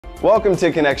Welcome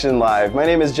to Connection Live. My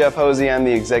name is Jeff Hosey. I'm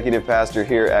the executive pastor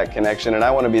here at Connection, and I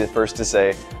want to be the first to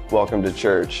say, welcome to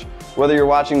church. Whether you're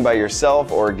watching by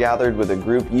yourself or gathered with a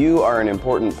group, you are an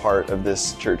important part of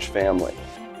this church family.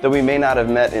 Though we may not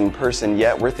have met in person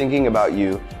yet, we're thinking about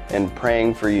you and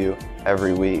praying for you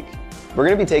every week. We're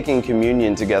going to be taking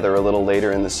communion together a little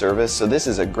later in the service, so this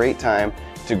is a great time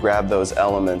to grab those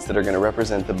elements that are going to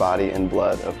represent the body and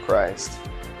blood of Christ.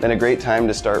 Then a great time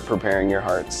to start preparing your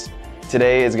hearts.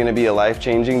 Today is going to be a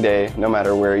life-changing day, no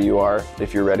matter where you are,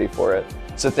 if you're ready for it.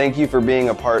 So thank you for being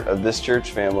a part of this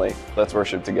church family. Let's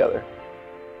worship together.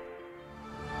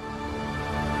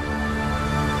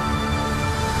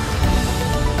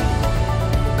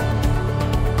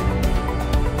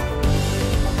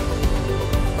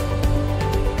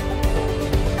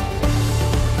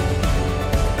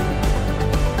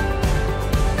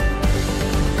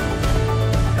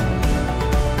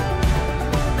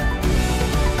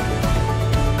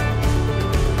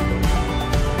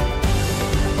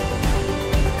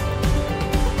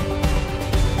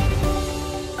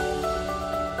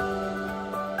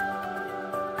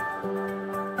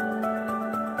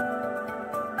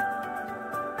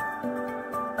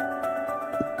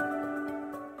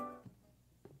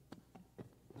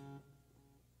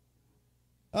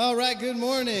 All right, good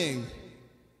morning.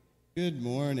 Good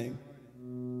morning.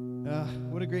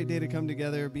 What a great day to come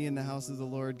together, be in the house of the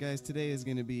Lord. Guys, today is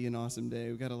going to be an awesome day.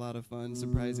 We've got a lot of fun,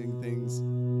 surprising things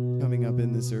coming up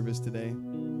in the service today.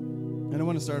 And I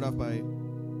want to start off by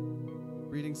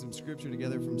reading some scripture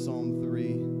together from Psalm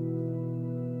 3.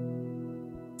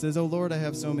 It says, "O Lord, I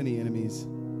have so many enemies.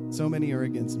 So many are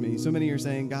against me. So many are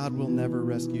saying, God will never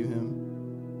rescue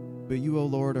him. But you, O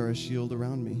Lord, are a shield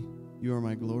around me. You are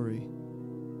my glory,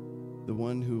 the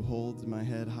one who holds my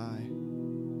head high."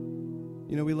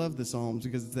 You know, we love the Psalms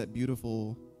because it's that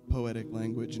beautiful poetic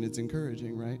language and it's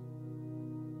encouraging, right?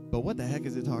 But what the heck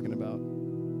is it talking about?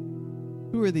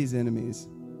 Who are these enemies?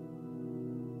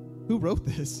 Who wrote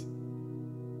this?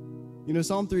 You know,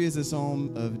 Psalm 3 is a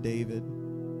psalm of David.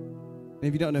 And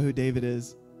if you don't know who David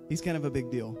is, he's kind of a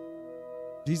big deal.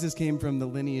 Jesus came from the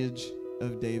lineage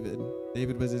of David.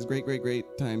 David was his great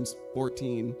times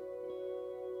 14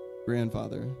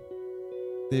 grandfather.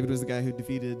 David was the guy who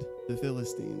defeated the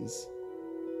Philistines.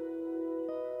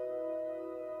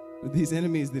 But these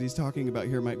enemies that he's talking about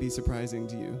here might be surprising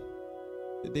to you.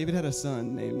 That David had a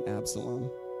son named Absalom.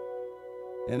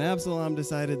 And Absalom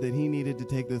decided that he needed to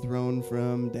take the throne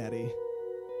from Daddy.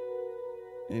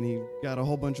 And he got a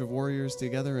whole bunch of warriors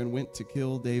together and went to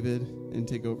kill David and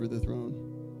take over the throne.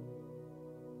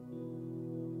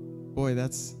 Boy,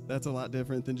 that's a lot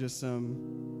different than just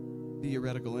some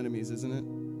theoretical enemies, isn't it?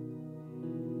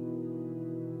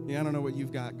 Yeah, I don't know what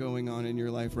you've got going on in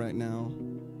your life right now.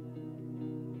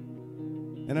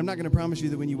 And I'm not going to promise you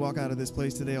that when you walk out of this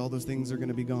place today, all those things are going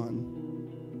to be gone.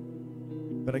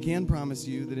 But I can promise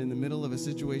you that in the middle of a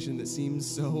situation that seems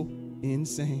so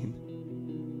insane,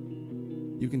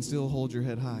 you can still hold your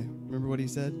head high. Remember what he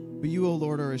said? "But you, O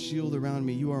Lord, are a shield around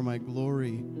me. You are my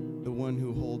glory, the one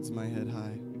who holds my head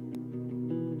high."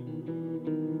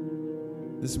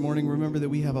 This morning, remember that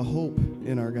we have a hope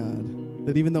in our God.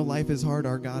 That even though life is hard,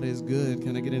 our God is good.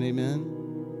 Can I get an amen?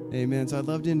 Amen. So I'd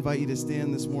love to invite you to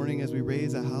stand this morning as we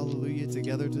raise a hallelujah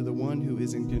together to the one who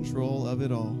is in control of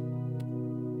it all.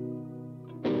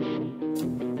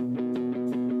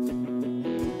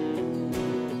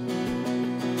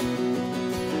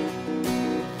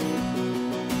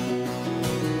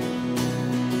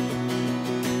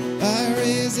 I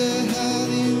raise a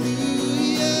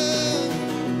hallelujah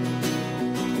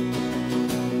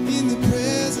in the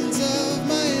presence of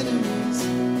my enemies.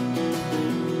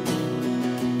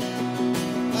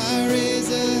 I raise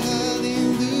a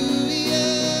hallelujah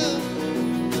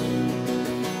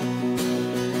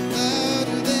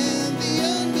louder than the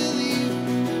unbelief.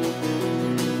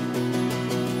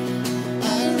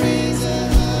 I raise a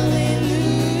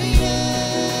hallelujah.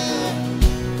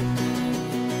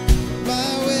 My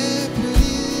weapon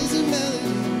is a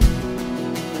melody.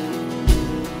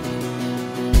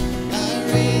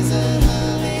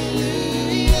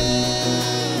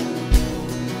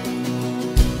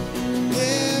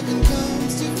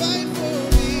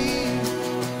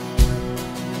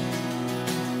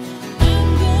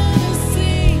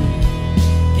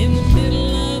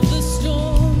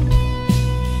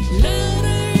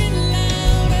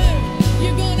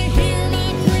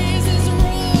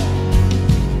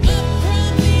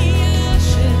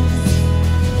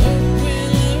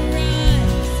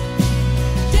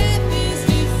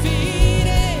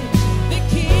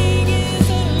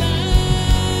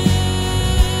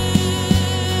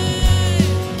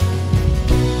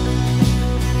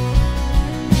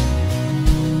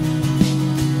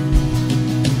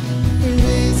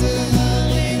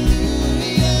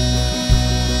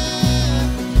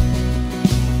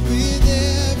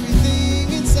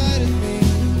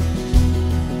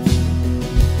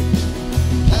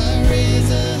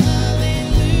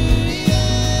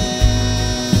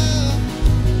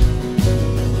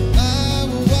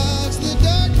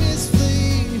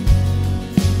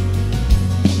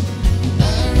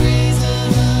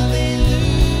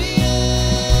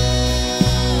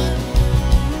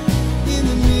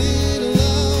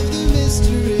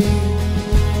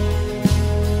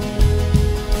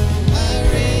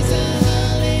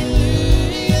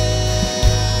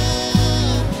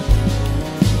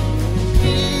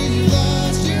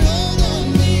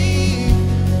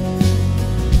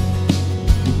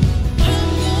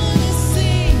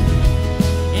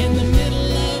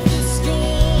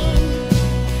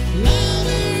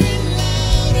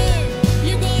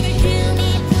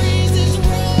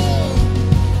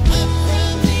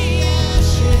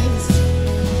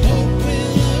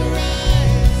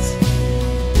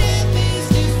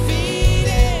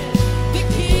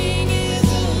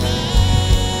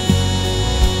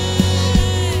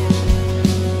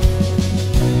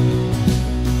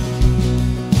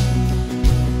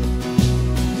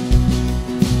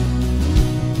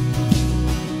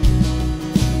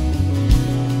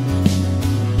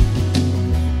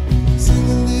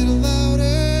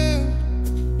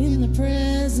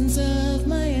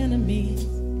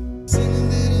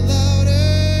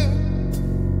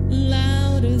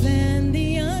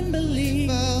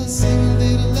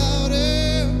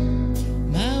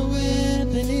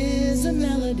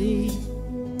 melody.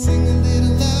 Sing a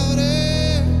little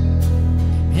louder.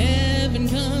 Heaven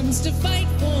comes to fight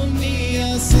for me.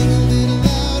 I'll sing a little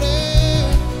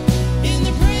louder. In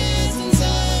the presence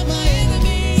of my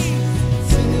enemies.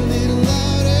 Sing a little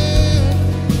louder.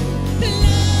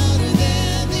 Louder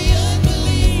than the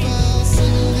unbelief. I'll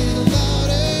sing a little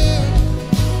louder.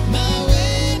 My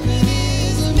weapon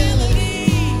is a melody.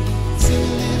 Sing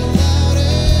a little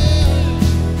louder.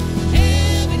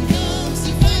 Heaven comes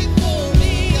to fight for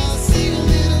me. I'll sing a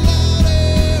little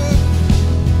louder.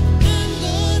 I'm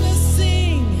gonna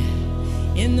sing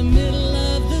in the middle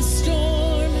of the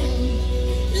storm.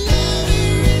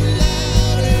 Louder and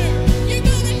louder. You're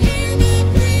gonna hear my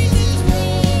praises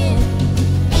roar.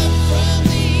 Up from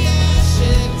the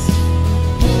ashes,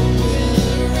 hope will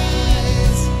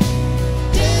arise.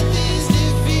 Death is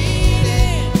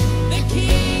defeated. The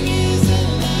King is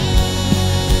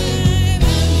alive.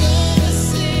 I'm gonna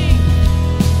sing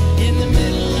in the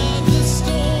middle of the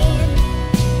storm.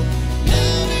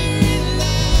 Louder and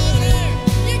louder.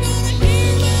 You're gonna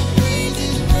hear my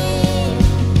praises roar.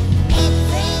 Up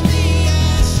from the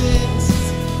ashes,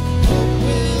 hope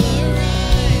will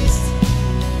arise.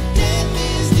 Death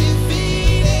is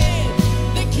defeated.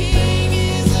 The King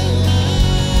is alive.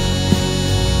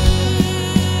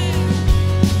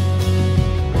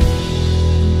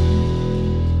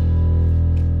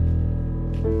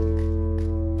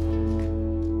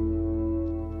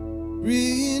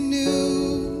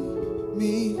 Renew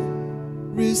me,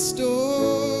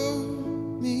 restore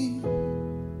me.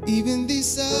 Even these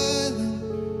silent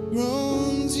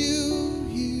groans you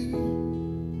hear.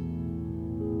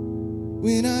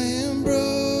 When I am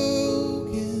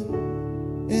broken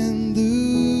and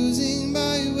losing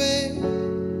my way,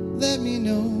 let me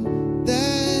know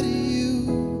that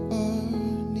you are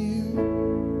near.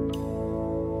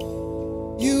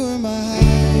 You are my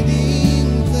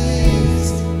hiding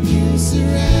place. You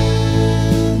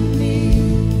surround me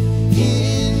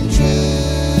in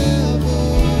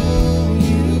trouble.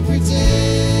 You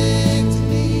protect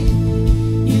me.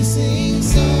 You sing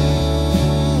songs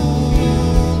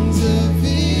of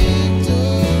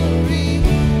victory.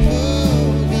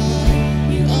 Oh God,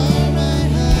 you are my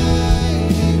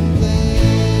hiding place.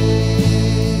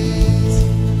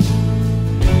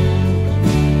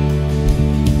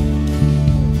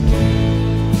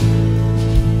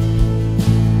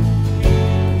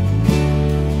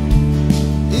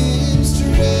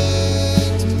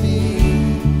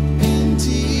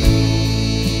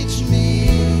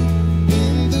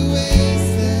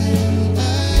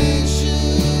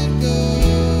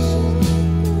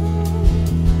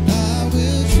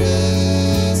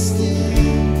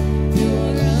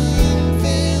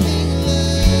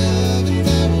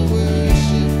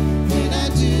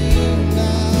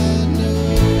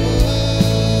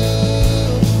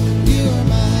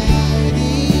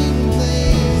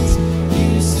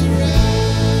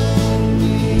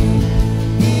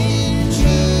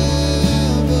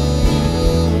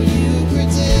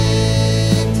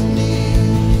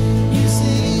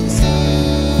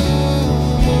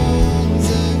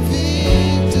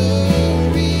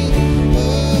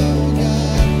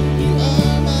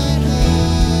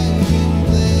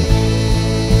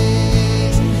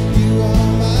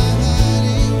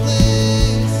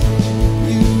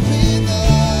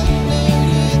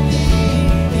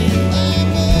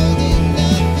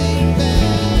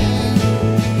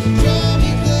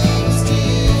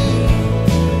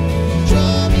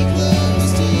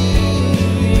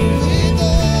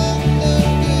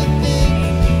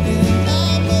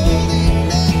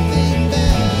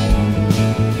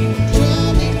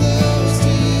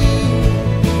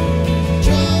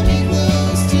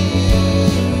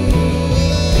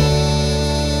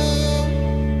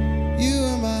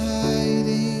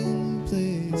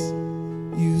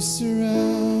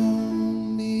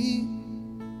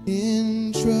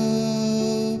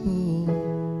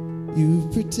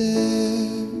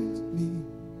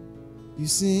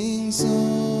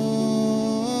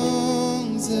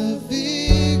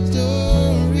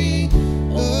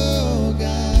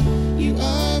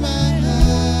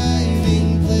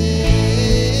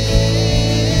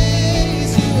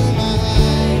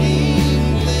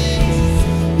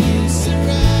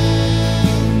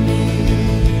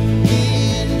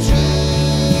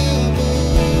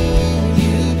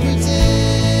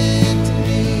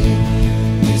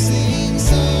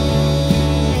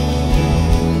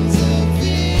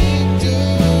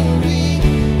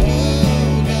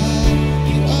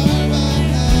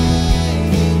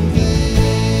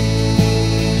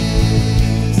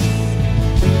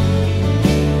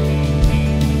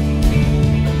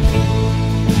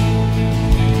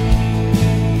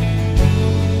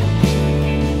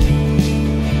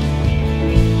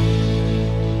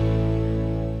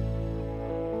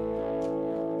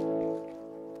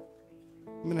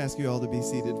 ask you all to be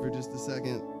seated for just a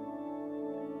second.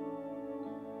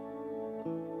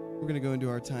 We're going to go into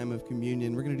our time of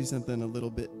communion. We're going to do something a little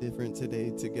bit different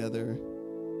today together.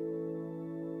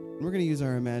 And we're going to use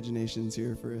our imaginations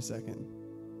here for a second.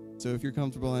 So if you're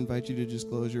comfortable, I invite you to just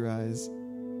close your eyes.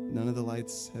 None of the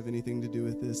lights have anything to do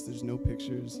with this. There's no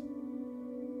pictures.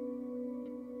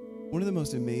 One of the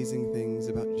most amazing things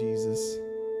about Jesus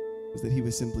was that he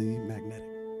was simply magnetic.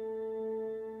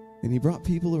 And he brought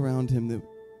people around him that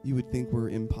you would think were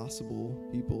impossible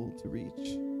people to reach.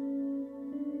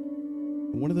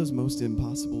 And one of those most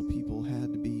impossible people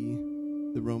had to be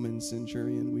the Roman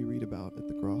centurion we read about at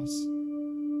the cross.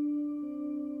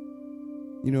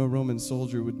 You know, a Roman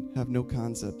soldier would have no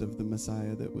concept of the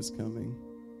Messiah that was coming.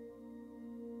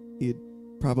 He had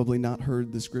probably not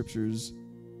heard the scriptures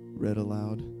read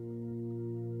aloud.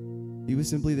 He was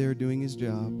simply there doing his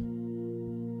job,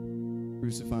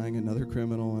 crucifying another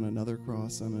criminal on another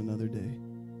cross on another day.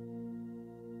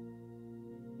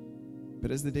 But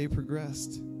as the day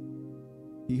progressed,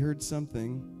 he heard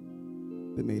something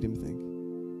that made him think.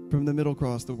 From the middle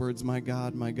cross, the words, my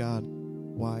God,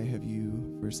 why have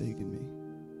you forsaken me?"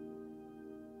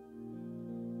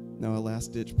 Now, a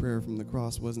last-ditch prayer from the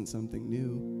cross wasn't something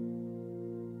new,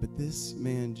 but this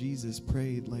man, Jesus,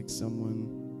 prayed like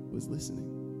someone was listening.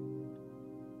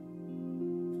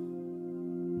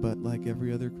 But like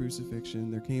every other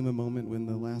crucifixion, there came a moment when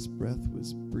the last breath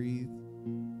was breathed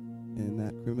and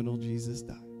that criminal Jesus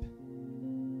died.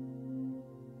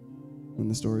 When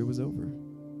the story was over.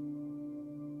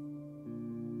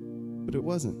 But it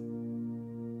wasn't.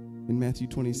 In Matthew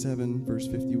 27, verse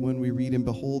 51, we read, "And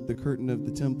behold, the curtain of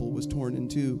the temple was torn in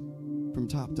two from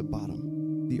top to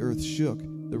bottom. The earth shook,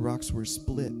 the rocks were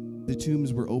split, the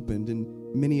tombs were opened, and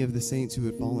many of the saints who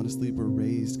had fallen asleep were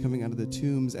raised. Coming out of the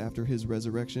tombs after his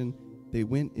resurrection, they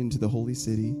went into the holy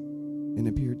city and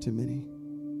appeared to many."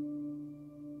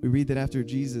 We read that after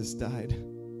Jesus died,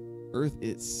 earth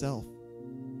itself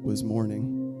was mourning.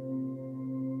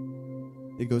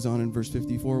 It goes on in verse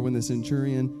 54, "When the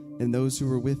centurion and those who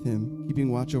were with him,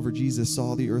 keeping watch over Jesus,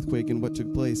 saw the earthquake and what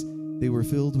took place, they were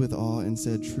filled with awe and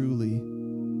said, 'Truly,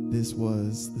 this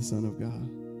was the Son of God.'"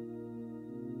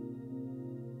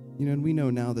 You know, and we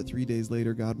know now that 3 days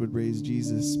later God would raise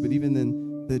Jesus, but even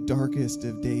in the darkest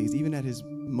of days, even at his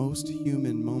most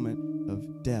human moment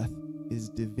of death, his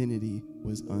divinity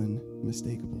was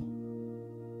unmistakable.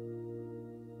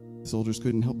 The soldiers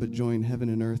couldn't help but join heaven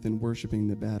and earth in worshiping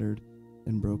the battered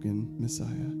and broken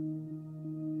Messiah.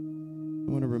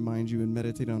 I want to remind you and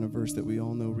meditate on a verse that we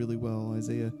all know really well,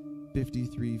 Isaiah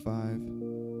 53:5.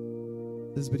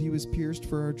 It says, "But he was pierced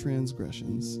for our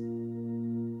transgressions.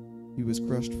 He was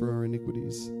crushed for our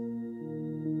iniquities.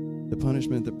 The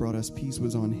punishment that brought us peace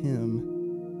was on him,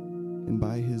 and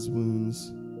by his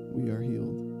wounds we are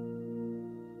healed."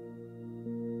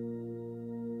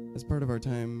 As part of our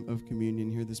time of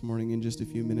communion here this morning, in just a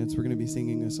few minutes, we're going to be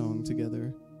singing a song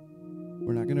together.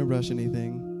 We're not going to rush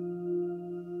anything.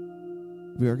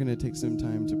 We are going to take some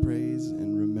time to praise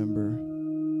and remember.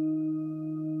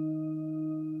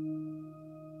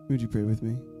 Would you pray with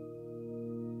me?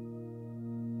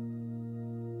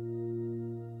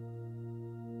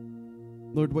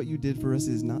 Lord, what you did for us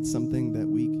is not something that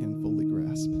we can fully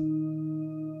grasp.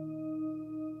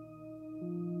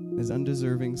 As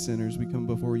undeserving sinners, we come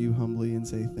before you humbly and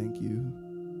say thank you.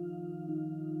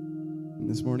 And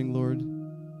this morning, Lord,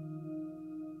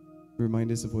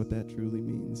 remind us of what that truly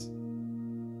means.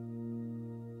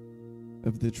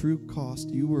 Of the true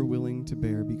cost you were willing to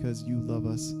bear because you love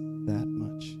us that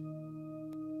much.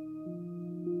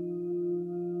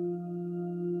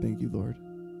 Thank you, Lord.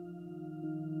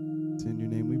 It's in your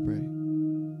name we pray.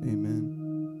 Amen.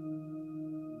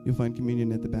 You'll find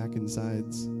communion at the back and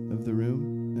sides of the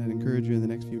room. And I'd encourage you in the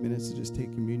next few minutes to just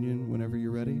take communion whenever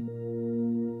you're ready,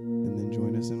 and then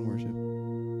join us in worship.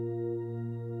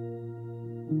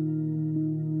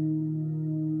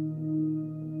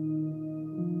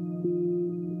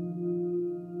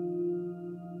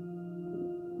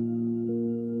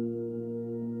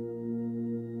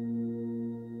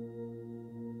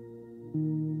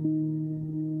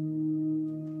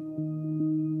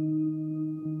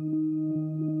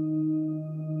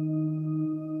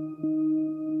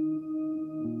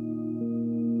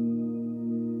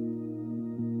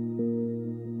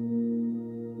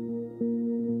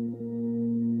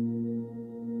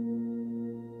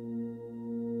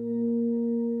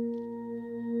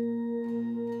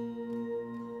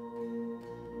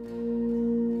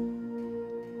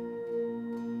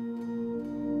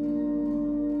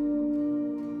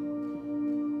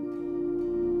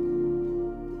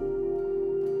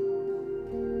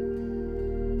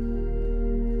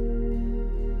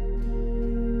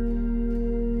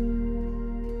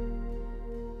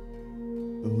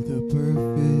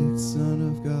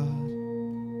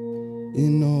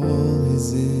 in all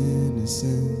his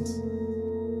innocence.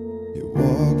 You're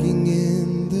walking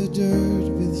in the dirt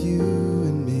with you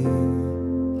and me.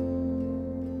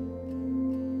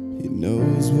 He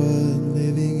knows what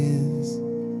living is.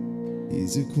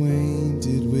 He's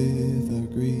acquainted with our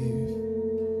grief.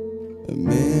 A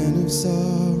man of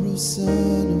sorrow,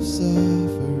 son of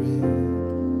suffering.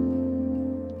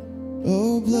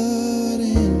 Oh, blood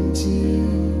and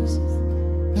tears,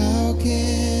 how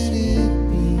can it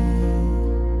be?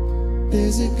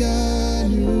 There's a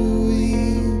God who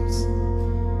weeps,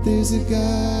 there's a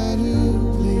God who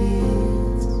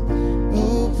bleeds.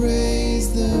 Oh,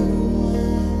 praise the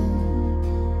one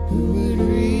who would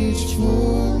reach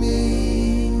for me.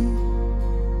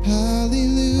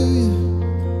 Hallelujah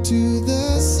to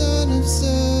the Son of suffering.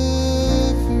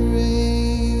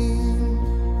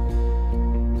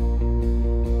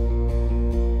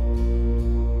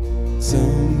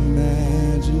 Some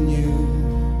imagine you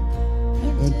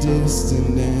are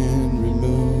distant and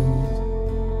removed,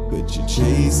 but you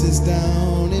chase us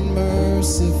down in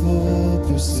merciful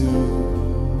pursuit.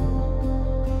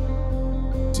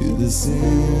 To the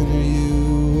sinner you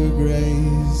were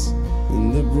grace,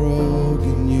 and the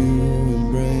broken you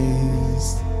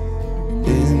embraced.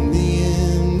 In the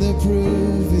end, the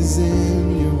proof is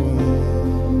in your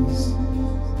wounds.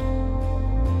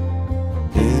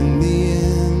 In the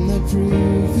end, the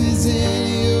proof is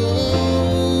in your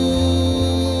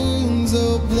wounds.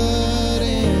 Oh, blood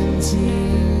and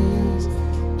tears,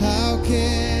 how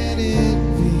can it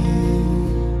be?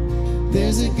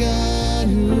 There's a God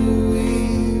who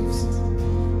weeps,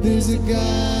 there's a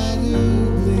God who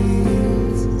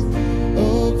bleeds.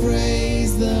 Oh,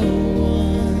 praise the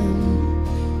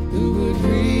one who would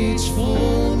reach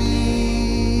for me.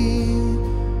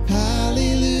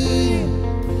 Hallelujah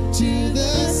to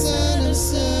the Son of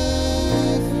suffering.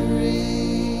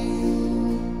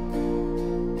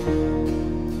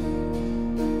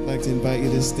 I'd like to invite you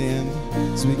to stand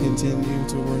as we continue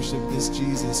to worship this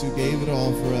Jesus who gave it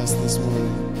all for us this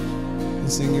morning. And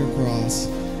sing your cross.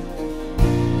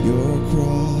 Your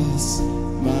cross,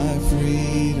 my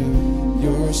freedom,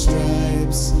 your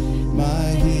stripes,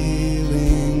 my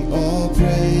healing, all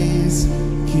praise,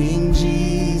 King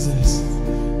Jesus.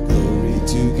 Glory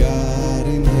to God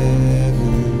in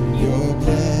heaven, your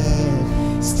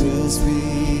blood still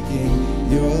speaking,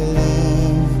 your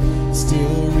love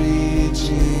still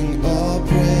reaching, all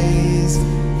praise,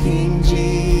 King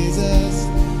Jesus.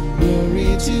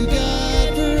 Glory to God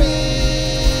forever.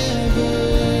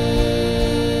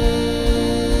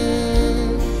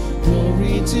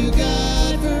 Glory to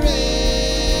God forever.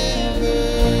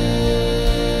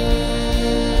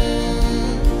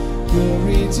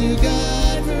 Glory to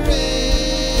God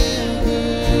forever.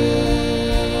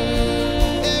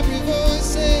 Every voice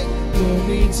say,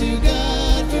 glory to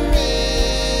God forever.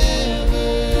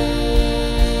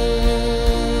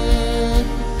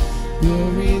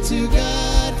 Glory to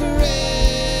God forever.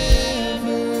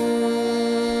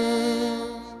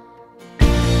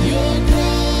 Your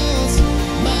cross,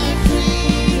 my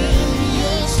freedom,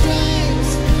 your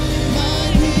stripes, my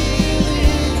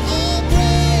healing, all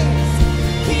praise,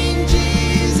 King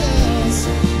Jesus.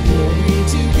 Glory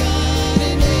to God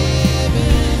in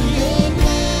heaven, your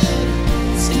blood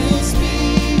still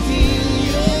speaking,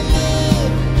 your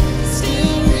love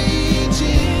still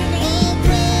reaching, all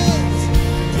praise,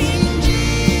 King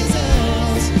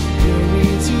Jesus.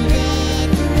 Glory to God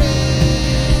forever.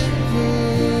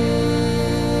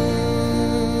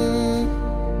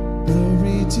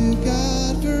 Glory to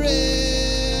God forever.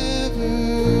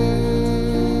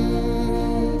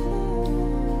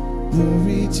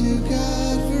 Glory to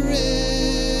God forever.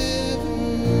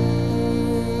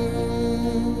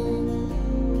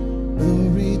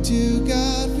 Glory to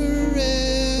God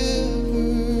forever.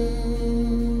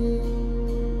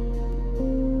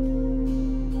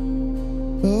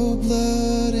 Oh,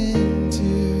 blood and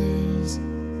tears,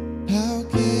 how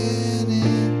can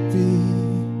it be?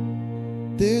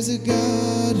 There's a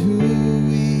God who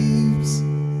weeps,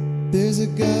 there's a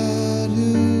God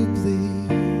who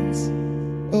bleeds.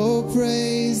 Oh,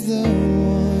 praise the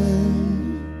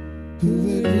one who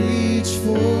would reach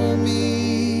for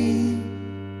me.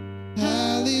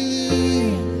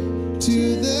 Hallelujah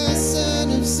to the Son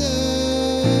of suffering.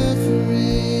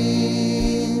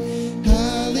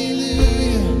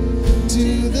 Hallelujah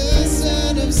to the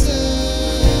Son of suffering.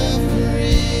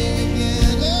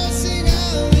 And oh, sing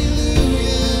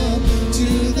hallelujah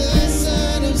to the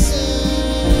Son of suffering.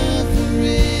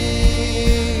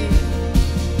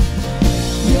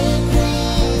 Your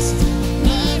cross,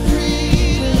 my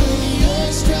freedom, your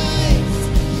stripes,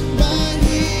 my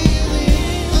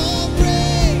healing, all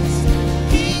praise,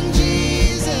 King Jesus.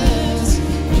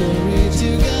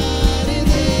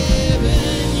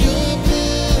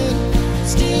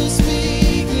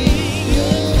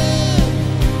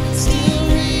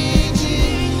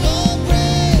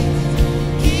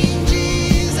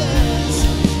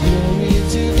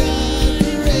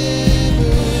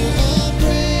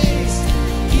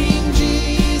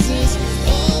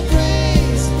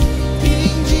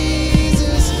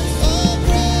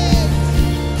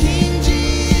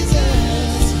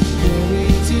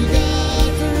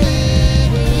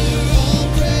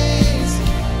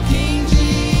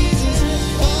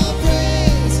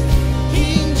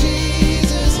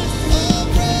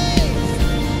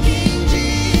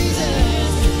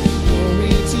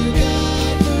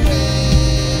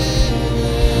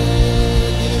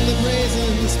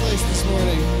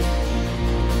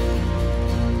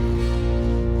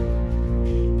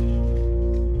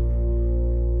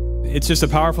 It's just a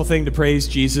powerful thing to praise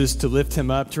Jesus, to lift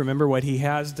him up, to remember what he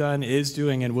has done, is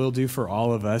doing, and will do for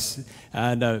all of us.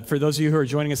 And for those of you who are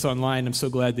joining us online, I'm so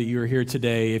glad that you are here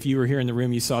today. If you were here in the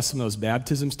room, you saw some of those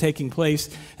baptisms taking place.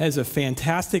 That is a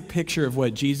fantastic picture of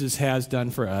what Jesus has done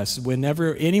for us.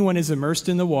 Whenever anyone is immersed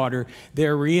in the water,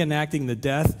 they're reenacting the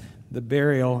death, the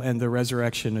burial, and the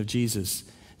resurrection of Jesus.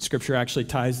 Scripture actually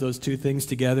ties those two things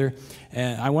together.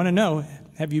 And I want to know,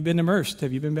 have you been immersed?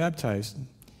 Have you been baptized?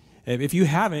 If you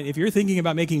haven't, if you're thinking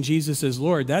about making Jesus as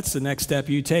Lord, that's the next step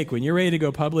you take. When you're ready to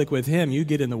go public with him, you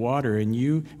get in the water and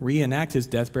you reenact his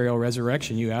death, burial,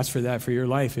 resurrection. You ask for that for your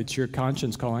life. It's your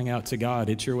conscience calling out to God.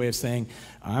 It's your way of saying,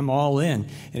 I'm all in.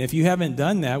 And if you haven't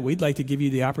done that, we'd like to give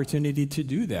you the opportunity to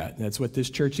do that. That's what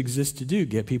this church exists to do,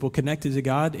 get people connected to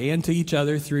God and to each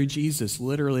other through Jesus.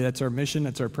 Literally, that's our mission,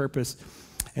 that's our purpose.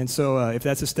 And so if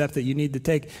that's a step that you need to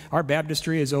take, our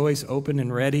baptistry is always open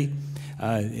and ready,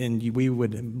 and we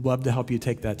would love to help you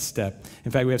take that step.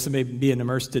 In fact, we have somebody being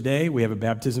immersed today. We have a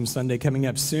baptism Sunday coming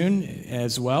up soon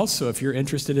as well. So if you're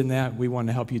interested in that, we want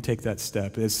to help you take that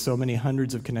step. As so many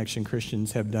hundreds of Connection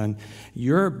Christians have done,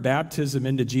 your baptism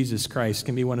into Jesus Christ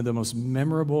can be one of the most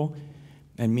memorable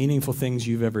and meaningful things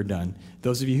you've ever done.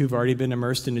 Those of you who've already been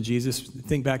immersed into Jesus,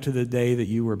 think back to the day that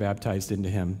you were baptized into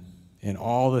him, and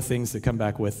all the things that come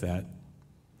back with that.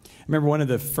 I remember one of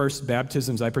the first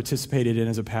baptisms I participated in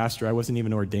as a pastor. I wasn't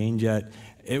even ordained yet.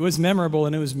 It was memorable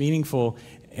and it was meaningful,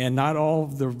 and not all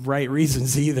the right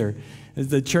reasons either.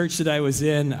 The church that I was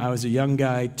in, I was a young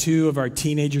guy. 2 of our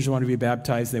teenagers wanted to be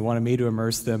baptized. They wanted me to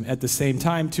immerse them. At the same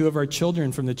time, 2 of our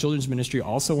children from the children's ministry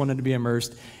also wanted to be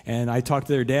immersed, and I talked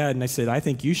to their dad, and I said, I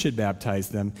think you should baptize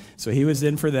them. So he was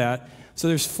in for that. So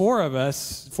there's 4 of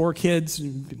us, 4 kids,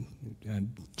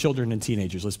 children and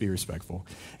teenagers, let's be respectful,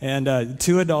 and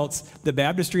 2 adults. The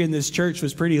baptistry in this church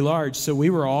was pretty large, so we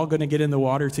were all going to get in the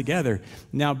water together.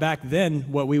 Now, back then,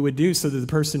 what we would do so that the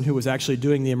person who was actually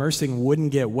doing the immersing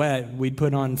wouldn't get wet, we'd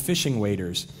put on fishing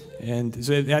waders. And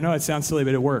so I know it sounds silly,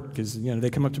 but it worked, because they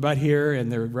come up to about here,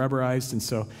 and they're rubberized, and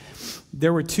so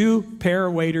there were 2 pair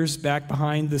of waders back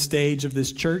behind the stage of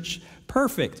this church.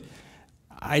 Perfect.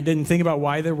 I didn't think about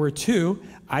why there were 2.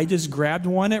 I just grabbed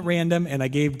one at random, and I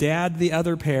gave Dad the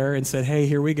other pair and said, hey,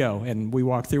 here we go. And we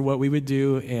walked through what we would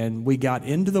do, and we got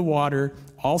into the water,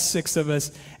 all 6 of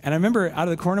us. And I remember out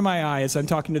of the corner of my eye, as I'm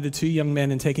talking to the 2 young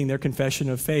men and taking their confession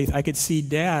of faith, I could see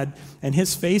Dad, and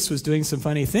his face was doing some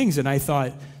funny things. And I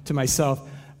thought to myself,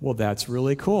 well, that's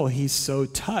really cool. He's so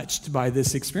touched by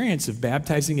this experience of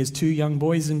baptizing his 2 young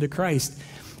boys into Christ.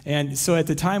 And so at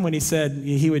the time when he said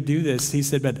he would do this, he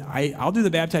said, but I'll do the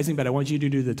baptizing, but I want you to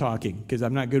do the talking, because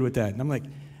I'm not good with that. And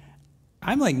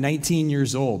I'm like 19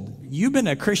 years old. You've been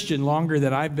a Christian longer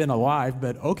than I've been alive,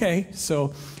 but okay.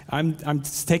 So I'm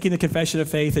taking the confession of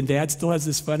faith, and Dad still has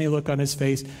this funny look on his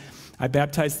face. I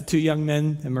baptized the 2 young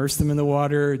men, immersed them in the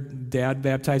water. Dad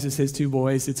baptizes his 2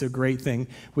 boys. It's a great thing.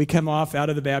 We come off out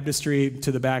of the baptistry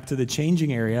to the back to the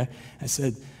changing area. I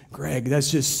said, Greg, that's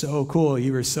just so cool.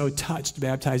 You were so touched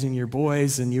baptizing your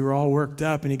boys, and you were all worked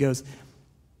up. And he goes,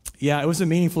 yeah, it was a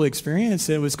meaningful experience.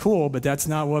 It was cool, but that's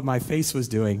not what my face was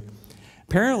doing.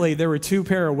 Apparently, there were 2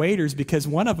 pair of waders, because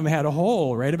one of them had a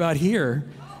hole right about here.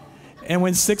 And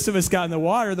when 6 of us got in the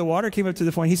water came up to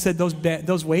the point. He said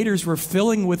those waders were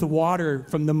filling with water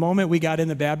from the moment we got in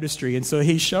the baptistry. And so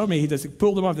he showed me, he just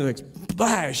pulled them off, they're like,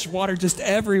 splash, water just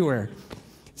everywhere.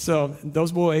 So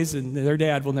those boys and their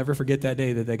dad will never forget that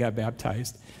day that they got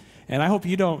baptized. And I hope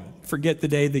you don't forget the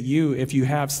day that you, if you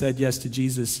have said yes to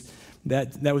Jesus,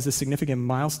 that was a significant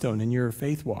milestone in your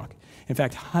faith walk. In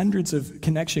fact, hundreds of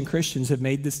Connection Christians have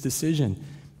made this decision.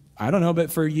 I don't know, but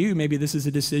for you, maybe this is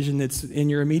a decision that's in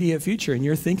your immediate future, and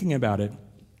you're thinking about it.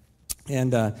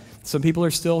 And some people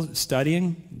are still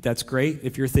studying. That's great.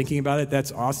 If you're thinking about it,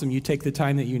 that's awesome. You take the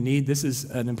time that you need. This is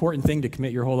an important thing, to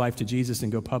commit your whole life to Jesus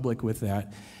and go public with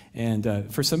that.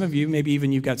 And for some of you, maybe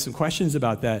even you've got some questions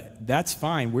about that. That's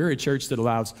fine. We're a church that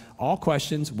allows all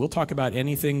questions. We'll talk about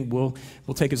anything. We'll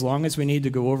take as long as we need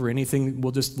to go over anything.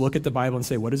 We'll just look at the Bible and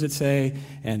say, what does it say?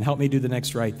 And help me do the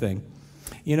next right thing.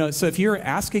 So if you're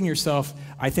asking yourself,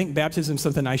 I think baptism is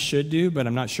something I should do, but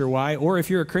I'm not sure why, or if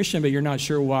you're a Christian but you're not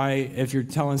sure why, if you're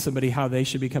telling somebody how they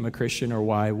should become a Christian or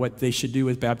why, what they should do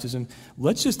with baptism,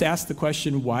 let's just ask the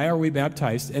question, why are we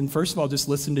baptized? And first of all, just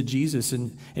listen to Jesus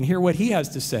and hear what he has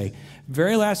to say.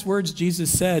 Very last words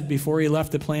Jesus said before he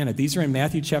left the planet. These are in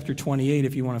Matthew chapter 28,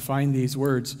 if you want to find these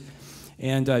words.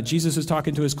 And Jesus was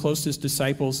talking to his closest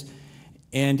disciples.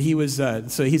 And he was,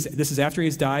 this is after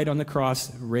he's died on the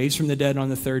cross, raised from the dead on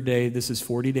the 3rd day. This is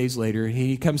 40 days later.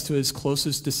 He comes to his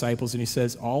closest disciples and he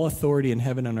says, all authority in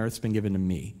heaven and earth has been given to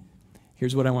me.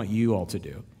 Here's what I want you all to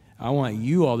do. I want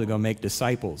you all to go make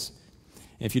disciples.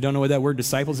 If you don't know what that word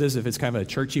disciples is, if it's kind of a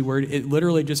churchy word, it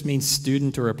literally just means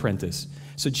student or apprentice.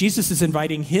 So Jesus is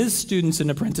inviting his students and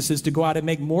apprentices to go out and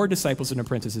make more disciples and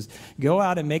apprentices. Go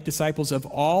out and make disciples of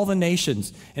all the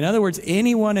nations. In other words,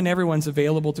 anyone and everyone's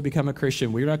available to become a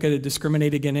Christian. We're not going to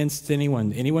discriminate against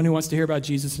anyone. Anyone who wants to hear about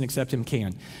Jesus and accept him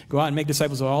can. Go out and make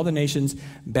disciples of all the nations,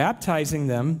 baptizing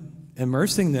them,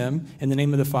 immersing them in the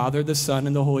name of the Father, the Son,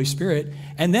 and the Holy Spirit,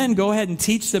 and then go ahead and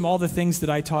teach them all the things that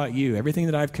I taught you, everything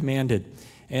that I've commanded.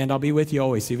 And I'll be with you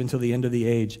always, even till the end of the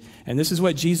age. And this is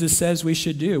what Jesus says we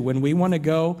should do. When we want to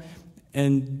go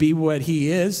and be what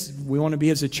he is, we want to be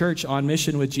as a church on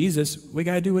mission with Jesus, we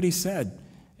got to do what he said.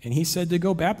 And he said to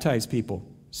go baptize people.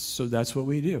 So that's what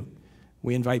we do.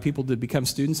 We invite people to become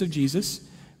students of Jesus.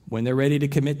 When they're ready to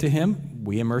commit to him,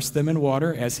 we immerse them in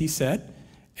water, as he said.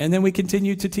 And then we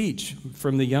continue to teach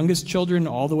from the youngest children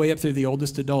all the way up through the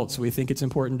oldest adults. We think it's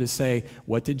important to say,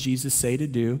 what did Jesus say to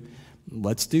do?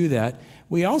 Let's do that.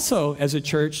 We also, as a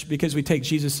church, because we take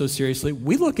Jesus so seriously,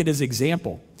 we look at his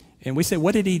example. And we say,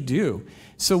 what did he do?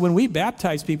 So when we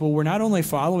baptize people, we're not only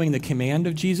following the command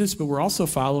of Jesus, but we're also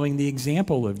following the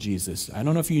example of Jesus. I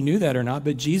don't know if you knew that or not,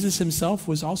 but Jesus himself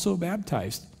was also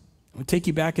baptized. I'll take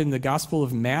you back in the Gospel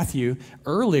of Matthew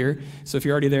earlier, so if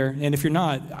you're already there, and if you're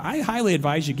not, I highly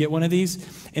advise you get one of these.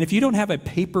 And if you don't have a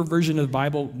paper version of the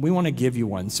Bible, we want to give you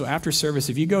one. So after service,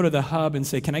 if you go to the hub and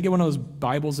say, can I get one of those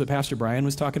Bibles that Pastor Brian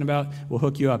was talking about, we'll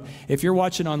hook you up. If you're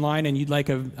watching online and you'd like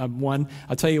a one,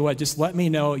 I'll tell you what, just let me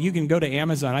know. You can go to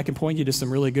Amazon. I can point you to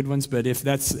some really good ones, but if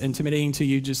that's intimidating to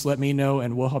you, just let me know,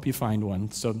 and we'll help you find one.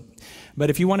 But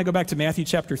if you want to go back to Matthew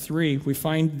chapter 3, we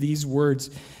find these words,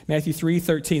 Matthew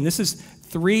 3:13. This is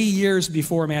 3 years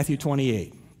before Matthew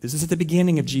 28. This is at the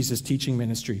beginning of Jesus' teaching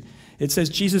ministry. It says,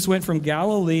 Jesus went from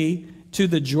Galilee to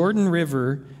the Jordan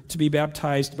River to be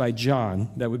baptized by John.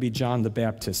 That would be John the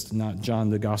Baptist, not John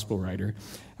the gospel writer.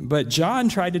 But John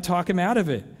tried to talk him out of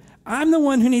it. I'm the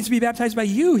one who needs to be baptized by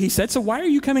you, he said, so why are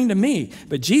you coming to me?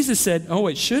 But Jesus said, oh,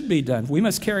 it should be done. We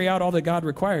must carry out all that God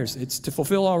requires. It's to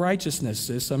fulfill all righteousness,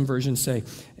 as some versions say.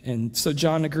 And so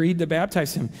John agreed to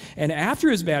baptize him. And after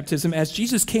his baptism, as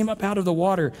Jesus came up out of the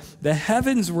water, the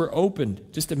heavens were opened.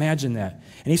 Just imagine that.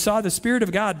 And he saw the Spirit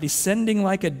of God descending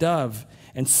like a dove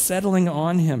and settling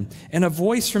on him. And a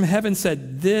voice from heaven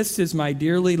said, this is my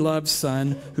dearly loved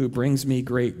Son who brings me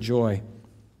great joy.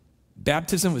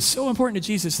 Baptism was so important to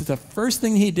Jesus that the first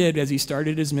thing he did as he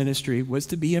started his ministry was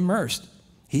to be immersed.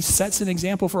 He sets an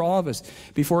example for all of us.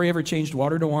 Before he ever changed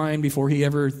water to wine, before he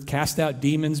ever cast out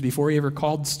demons, before he ever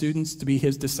called students to be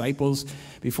his disciples,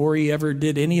 before he ever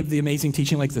did any of the amazing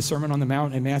teaching like the Sermon on the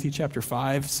Mount in Matthew chapter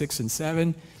 5, 6, and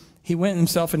 7, he went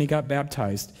himself and he got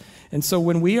baptized. And so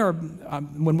when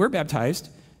we're baptized,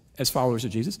 as followers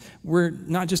of Jesus, we're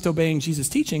not just obeying Jesus'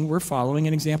 teaching, we're following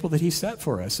an example that he set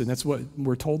for us, and that's what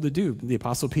we're told to do. The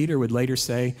Apostle Peter would later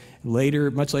say,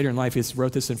 much later in life, he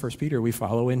wrote this in 1 Peter, we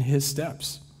follow in his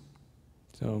steps.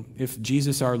 So if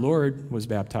Jesus our Lord was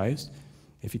baptized,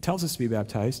 if he tells us to be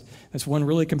baptized, that's one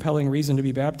really compelling reason to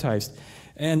be baptized.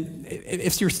 And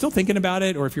if you're still thinking about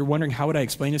it, or if you're wondering how would I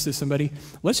explain this to somebody,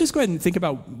 let's just go ahead and think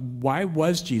about why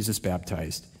was Jesus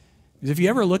baptized? Because if you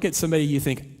ever look at somebody you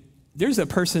think, there's a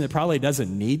person that probably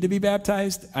doesn't need to be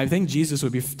baptized, I think Jesus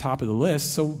would be top of the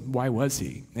list, so why was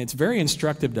he? And it's very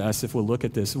instructive to us if we'll look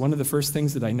at this. One of the first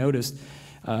things that I noticed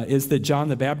is that John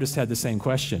the Baptist had the same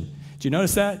question. Did you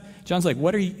notice that? John's like,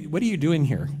 what are you doing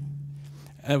here?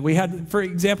 We had, for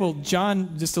example,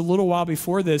 John, just a little while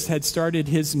before this, had started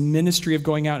his ministry of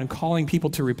going out and calling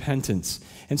people to repentance.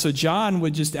 And so John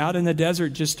would just out in the desert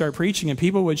just start preaching, and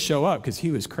people would show up because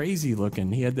he was crazy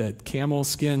looking. He had that camel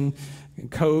skin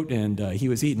coat, and he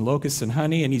was eating locusts and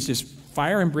honey, and he's just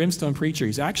fire and brimstone preacher.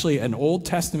 He's actually an Old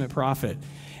Testament prophet.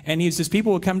 And he's just,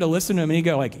 people would come to listen to him, and he'd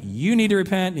go like, you need to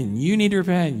repent, and you need to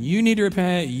repent, you need to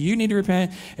repent, you need to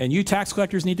repent, and you tax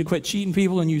collectors need to quit cheating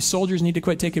people, and you soldiers need to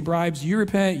quit taking bribes. You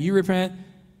repent, you repent.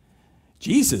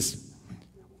 Jesus,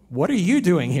 what are you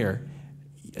doing here?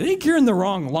 I think you're in the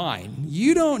wrong line.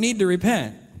 You don't need to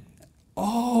repent.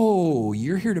 Oh,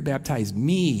 you're here to baptize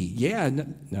me. Yeah,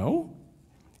 no?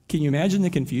 Can you imagine the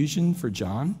confusion for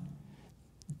John?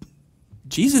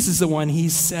 Jesus is the one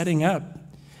he's setting up.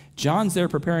 John's there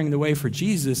preparing the way for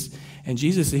Jesus, and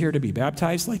Jesus is here to be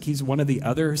baptized like he's one of the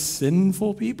other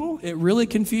sinful people. It really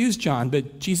confused John,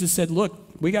 but Jesus said,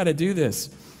 look, we got to do this.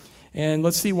 And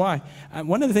let's see why.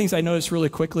 One of the things I noticed really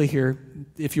quickly here,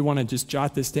 if you want to just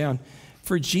jot this down,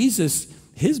 for Jesus,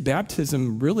 his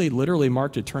baptism really literally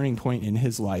marked a turning point in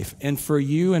his life. And for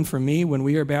you and for me, when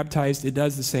we are baptized, it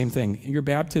does the same thing. Your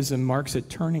baptism marks a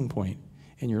turning point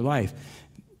in your life.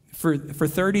 For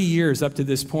 30 years up to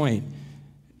this point,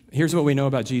 here's what we know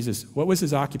about Jesus. What was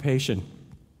his occupation?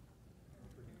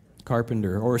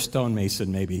 carpenter, or a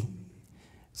stonemason maybe.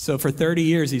 So for 30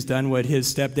 years, he's done what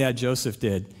his stepdad Joseph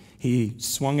did. He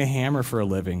swung a hammer for a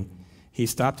living. He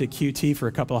stopped at QT for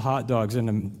a couple of hot dogs and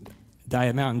a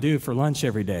Diet Mountain Dew for lunch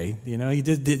every day. You know, he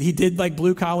did like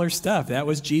blue-collar stuff. That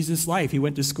was Jesus' life. He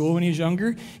went to school when he was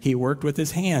younger. He worked with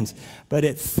his hands. But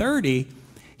at 30,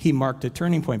 he marked a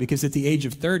turning point, because at the age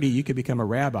of 30, you could become a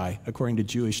rabbi according to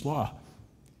Jewish law.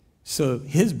 So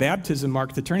his baptism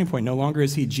marked the turning point. No longer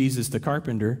is he Jesus the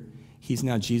carpenter. He's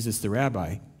now Jesus the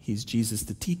rabbi. He's Jesus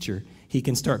the teacher. He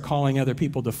can start calling other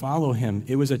people to follow him.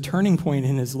 It was a turning point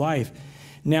in his life.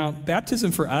 Now,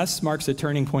 baptism for us marks a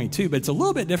turning point too, but it's a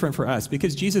little bit different for us,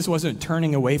 because Jesus wasn't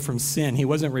turning away from sin. He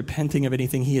wasn't repenting of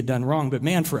anything he had done wrong. But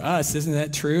man, for us, isn't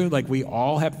that true? Like, we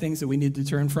all have things that we need to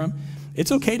turn from.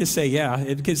 It's okay to say, yeah,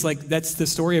 because like that's the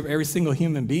story of every single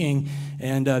human being.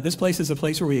 And this place is a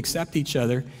place where we accept each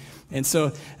other. And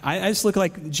so I just look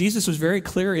like Jesus was very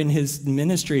clear in his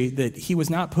ministry that he was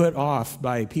not put off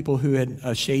by people who had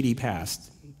a shady past.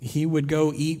 He would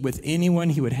go eat with anyone.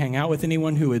 He would hang out with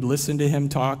anyone who would listen to him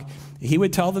talk. He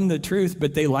would tell them the truth,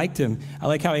 but they liked him. I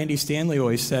like how Andy Stanley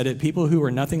always said it. People who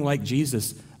were nothing like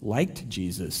Jesus liked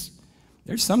Jesus.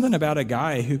 There's something about a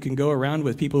guy who can go around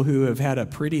with people who have had a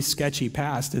pretty sketchy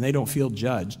past and they don't feel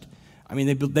judged. I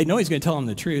mean, they know he's going to tell them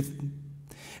the truth.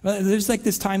 Well, there's like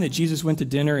this time that Jesus went to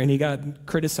dinner and he got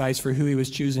criticized for who he was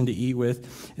choosing to eat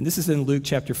with. And this is in Luke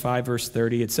chapter 5, verse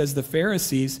 30. It says, the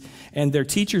Pharisees and their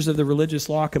teachers of the religious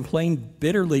law complained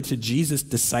bitterly to Jesus'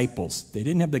 disciples. They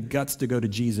didn't have the guts to go to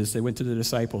Jesus. They went to the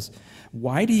disciples.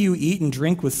 Why do you eat and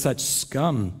drink with such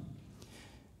scum?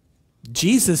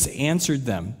 Jesus answered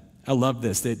them. I love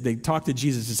this. They talked to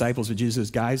Jesus' disciples, but Jesus says,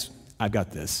 guys, I've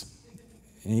got this.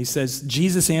 And he says,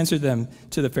 Jesus answered them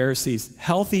to the Pharisees,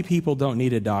 healthy people don't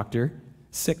need a doctor,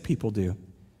 sick people do.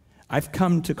 I've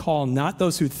come to call not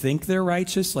those who think they're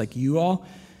righteous like you all,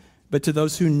 but to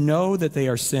those who know that they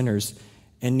are sinners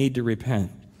and need to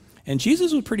repent. And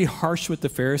Jesus was pretty harsh with the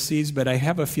Pharisees, but I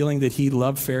have a feeling that he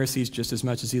loved Pharisees just as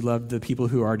much as he loved the people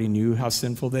who already knew how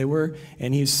sinful they were.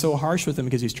 And he's so harsh with them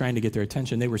because he's trying to get their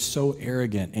attention. They were so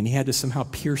arrogant, and he had to somehow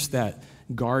pierce that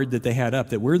guard that they had up,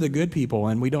 that we're the good people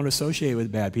and we don't associate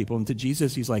with bad people. And to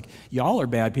Jesus, he's like, y'all are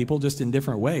bad people just in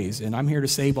different ways, and I'm here to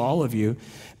save all of you.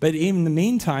 But in the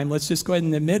meantime, let's just go ahead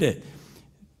and admit it.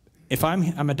 If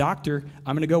I'm a doctor,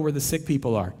 I'm going to go where the sick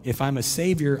people are. If I'm a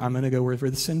savior, I'm going to go where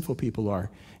the sinful people are.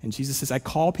 And Jesus says, I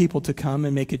call people to come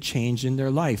and make a change in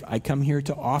their life. I come here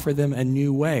to offer them a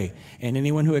new way. And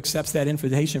anyone who accepts that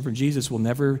invitation from Jesus will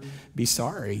never be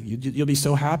sorry. You'll be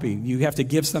so happy. You have to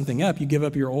give something up. You give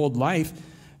up your old life,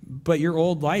 but your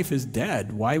old life is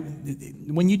dead. Why?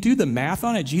 When you do the math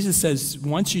on it, Jesus says,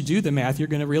 once you do the math, you're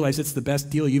going to realize it's the best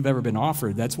deal you've ever been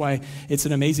offered. That's why it's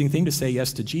an amazing thing to say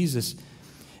yes to Jesus.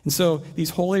 And so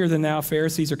these holier-than-thou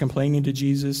Pharisees are complaining to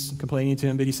Jesus, complaining to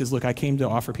him, but he says, look, I came to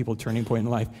offer people a turning point in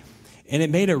life. And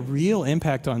it made a real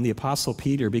impact on the Apostle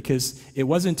Peter, because it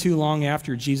wasn't too long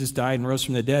after Jesus died and rose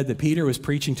from the dead that Peter was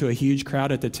preaching to a huge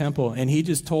crowd at the temple, and he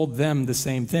just told them the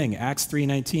same thing. Acts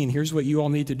 3:19, here's what you all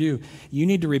need to do. You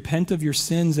need to repent of your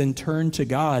sins and turn to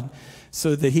God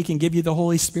so that he can give you the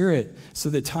Holy Spirit, so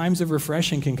that times of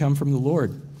refreshing can come from the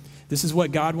Lord. This is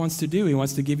what God wants to do. He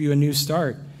wants to give you a new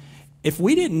start. If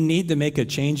we didn't need to make a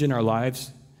change in our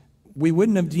lives, we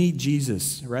wouldn't have needed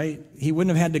Jesus, right? He wouldn't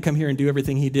have had to come here and do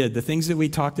everything he did. The things that we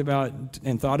talked about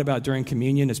and thought about during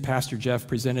communion, as Pastor Jeff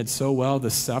presented so well, the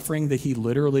suffering that he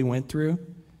literally went through.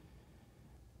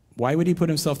 Why would he put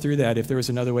himself through that if there was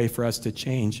another way for us to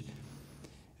change?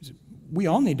 We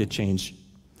all need to change.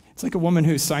 It's like a woman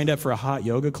who signed up for a hot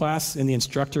yoga class, and the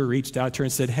instructor reached out to her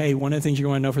and said, hey, one of the things you're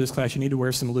going to know for this class, you need to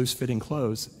wear some loose-fitting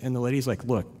clothes. And the lady's like,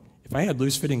 look, if I had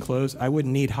loose-fitting clothes, I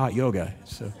wouldn't need hot yoga.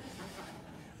 So,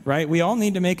 right? We all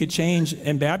need to make a change,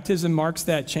 and baptism marks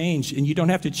that change. And you don't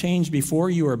have to change before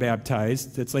you are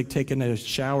baptized. It's like taking a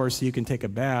shower so you can take a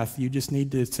bath. You just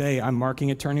need to say, I'm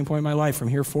marking a turning point in my life. From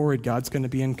here forward, God's going to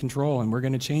be in control, and we're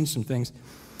going to change some things.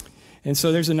 And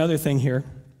so there's another thing here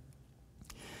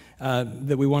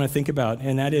that we want to think about,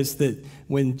 and that is that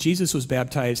when Jesus was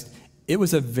baptized, it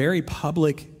was a very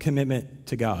public commitment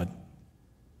to God.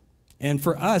 And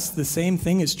for us, the same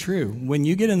thing is true. When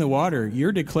you get in the water,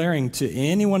 you're declaring to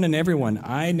anyone and everyone,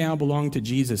 I now belong to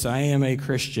Jesus. I am a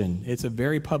Christian. It's a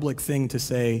very public thing to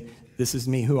say, this is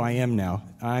me, who I am now.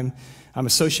 I'm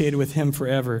associated with him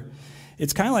forever.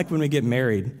 It's kind of like when we get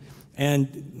married.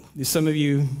 And some of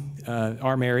you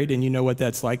are married, and you know what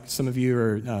that's like. Some of you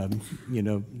are,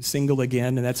 single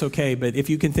again, and that's okay. But if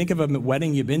you can think of a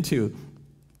wedding you've been to,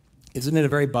 isn't it a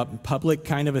very public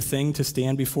kind of a thing to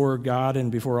stand before God and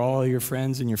before all your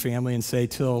friends and your family and say,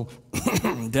 till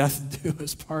death do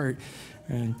us part,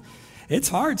 And it's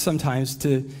hard sometimes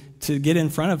to get in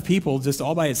front of people just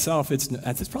all by itself. It's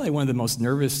probably one of the most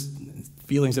nervous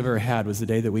feelings I've ever had was the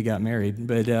day that we got married.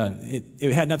 But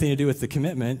it had nothing to do with the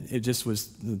commitment. It just was,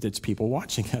 it's people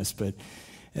watching us. But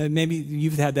maybe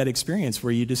you've had that experience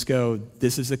where you just go,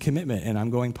 this is a commitment and I'm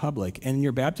going public. And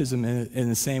your baptism in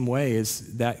the same way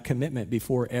is that commitment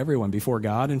before everyone, before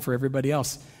God and for everybody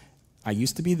else. I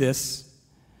used to be this,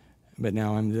 but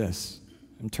now I'm this.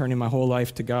 I'm turning my whole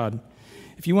life to God.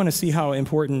 If you want to see how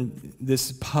important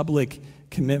this public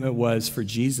commitment was for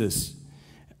Jesus,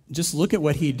 just look at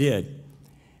what he did.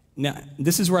 Now,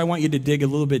 this is where I want you to dig a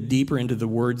little bit deeper into the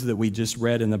words that we just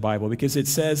read in the Bible, because it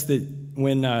says that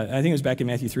when, I think it was back in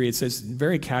Matthew 3, it says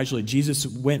very casually, Jesus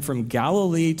went from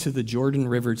Galilee to the Jordan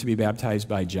River to be baptized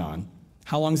by John.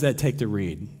 How long does that take to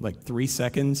read? Like 3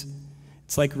 seconds?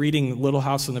 It's like reading Little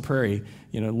House on the Prairie.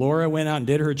 You know, Laura went out and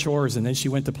did her chores, and then she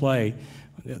went to play.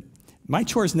 My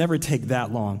chores never take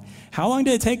that long. How long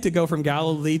did it take to go from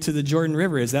Galilee to the Jordan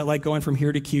River? Is that like going from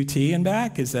here to QT and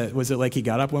back? Was it like he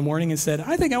got up one morning and said,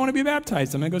 I think I want to be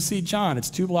baptized. I'm going to go see John. It's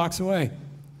 2 blocks away.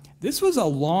 This was a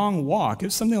long walk. It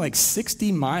was something like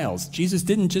 60 miles. Jesus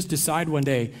didn't just decide one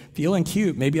day, feeling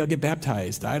cute, maybe I'll get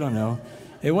baptized. I don't know.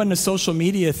 It wasn't a social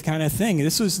media kind of thing.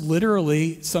 This was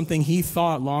literally something he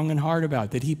thought long and hard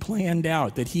about, that he planned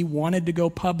out, that he wanted to go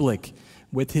public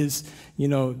with his,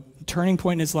 turning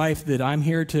point in his life, that I'm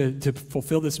here to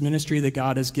fulfill this ministry that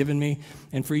God has given me.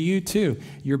 And for you too,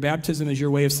 your baptism is your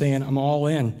way of saying, I'm all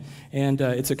in. And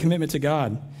it's a commitment to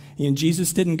God. And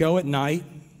Jesus didn't go at night.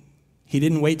 He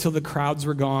didn't wait till the crowds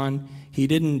were gone. He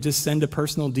didn't just send a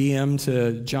personal DM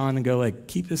to John and go like,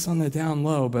 keep this on the down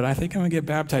low, but I think I'm going to get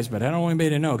baptized, but I don't want anybody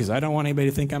to know because I don't want anybody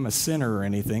to think I'm a sinner or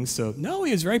anything. So no,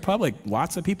 he was very public.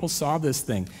 Lots of people saw this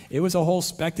thing. It was a whole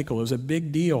spectacle. It was a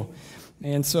big deal.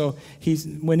 And so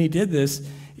when he did this,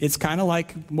 it's kind of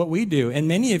like what we do. And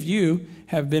many of you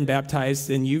have been baptized,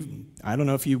 and I don't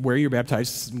know where you're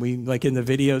baptized. Like in the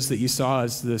videos that you saw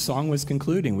as the song was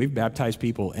concluding, we've baptized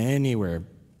people anywhere.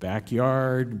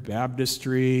 Backyard,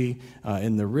 baptistry,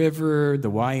 in the river,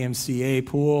 the YMCA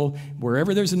pool.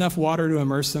 Wherever there's enough water to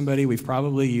immerse somebody, we've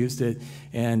probably used it.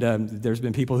 And there's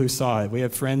been people who saw it. We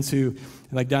have friends who,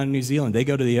 like down in New Zealand, they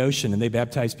go to the ocean and they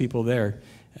baptize people there.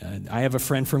 I have a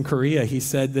friend from Korea. He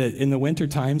said that in the winter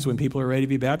times when people are ready to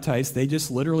be baptized, they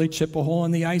just literally chip a hole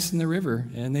in the ice in the river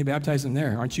and they baptize them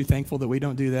there. Aren't you thankful that we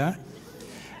don't do that?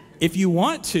 If you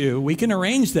want to, we can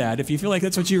arrange that if you feel like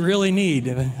that's what you really need.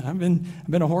 I've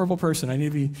been a horrible person. I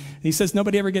need to be. He says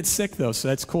nobody ever gets sick though, so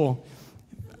that's cool.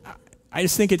 I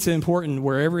just think it's important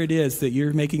wherever it is that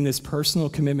you're making this personal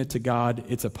commitment to God.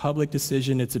 It's a public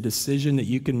decision. It's a decision that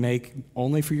you can make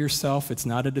only for yourself. It's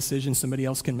not a decision somebody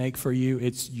else can make for you.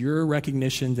 It's your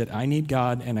recognition that I need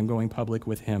God and I'm going public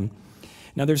with him.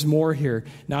 Now there's more here.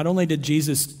 Not only did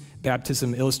Jesus'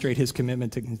 baptism illustrate his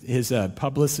commitment to his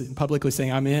publicly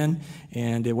saying, I'm in,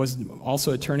 and it was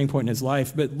also a turning point in his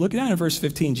life. But look down at verse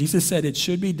 15. Jesus said it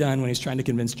should be done when he's trying to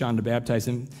convince John to baptize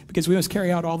him because we must carry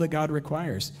out all that God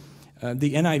requires.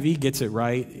 The NIV gets it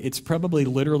right. It's probably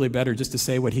literally better just to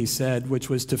say what he said,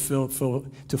 which was to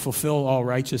fulfill all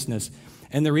righteousness.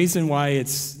 And the reason why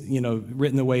it's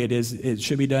written the way it is, it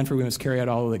should be done for we must carry out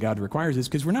all that God requires, is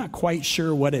because we're not quite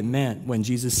sure what it meant when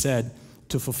Jesus said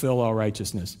to fulfill all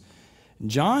righteousness.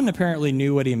 John apparently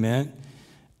knew what he meant.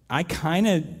 I kind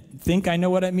of think I know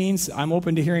what it means. I'm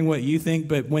open to hearing what you think,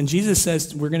 but when Jesus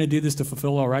says we're going to do this to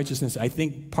fulfill all righteousness, I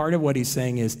think part of what he's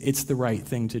saying is it's the right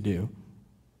thing to do.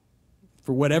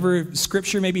 For whatever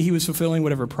scripture maybe he was fulfilling,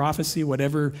 whatever prophecy,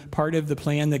 whatever part of the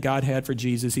plan that God had for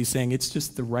Jesus, he's saying it's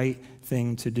just the right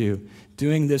thing to do.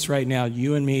 Doing this right now,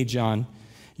 you and me, John,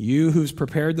 you who's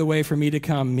prepared the way for me to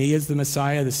come, me as the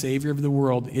Messiah, the Savior of the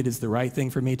world, it is the right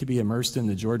thing for me to be immersed in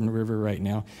the Jordan River right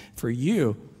now. For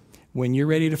you, when you're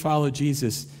ready to follow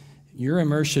Jesus, your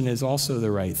immersion is also the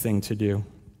right thing to do.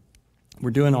 We're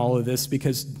doing all of this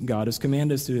because God has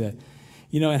commanded us to do that.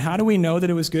 And how do we know that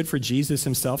it was good for Jesus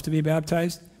himself to be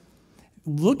baptized?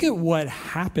 Look at what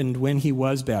happened when he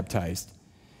was baptized.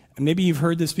 Maybe you've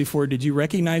heard this before. Did you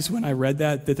recognize when I read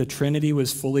that the Trinity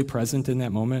was fully present in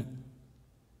that moment?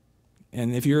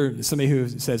 And if you're somebody who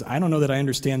says, I don't know that I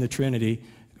understand the Trinity,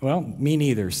 well, me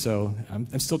neither, so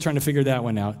I'm still trying to figure that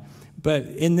one out. But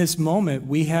in this moment,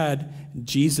 we had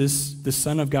Jesus, the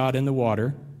Son of God, in the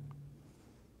water.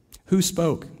 Who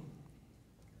spoke?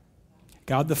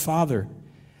 God the Father.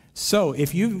 So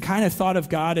if you've kind of thought of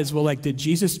God as, well, like, did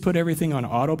Jesus put everything on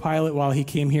autopilot while he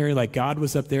came here? Like God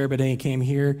was up there, but then he came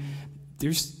here.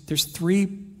 There's 3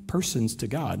 persons to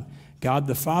God. God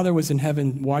the Father was in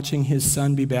heaven watching his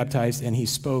Son be baptized, and he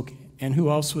spoke. And who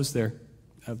else was there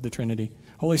of the Trinity?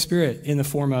 Holy Spirit in the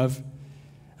form of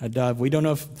A dove. We don't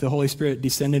know if the Holy Spirit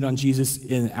descended on Jesus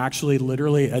in actually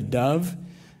literally a dove,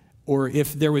 or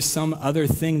if there was some other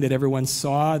thing that everyone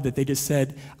saw that they just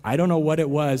said, I don't know what it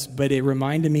was, but it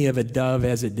reminded me of a dove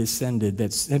as it descended.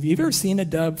 Have you ever seen a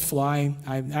dove fly?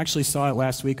 I actually saw it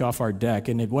last week off our deck,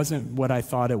 and it wasn't what I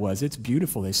thought it was. It's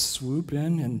beautiful. They swoop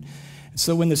in. And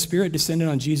so when the Spirit descended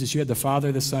on Jesus, you had the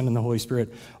Father, the Son, and the Holy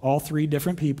Spirit, all three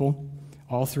different people,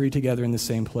 all three together in the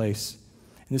same place.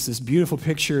 And this beautiful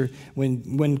picture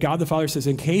when God the Father says,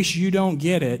 in case you don't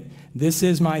get it, this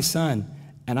is my Son.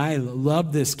 And I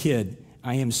love this kid.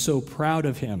 I am so proud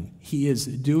of him. He is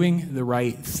doing the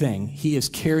right thing. He is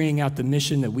carrying out the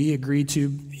mission that we agreed to.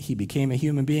 He became a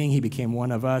human being. He became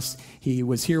one of us. He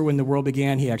was here when the world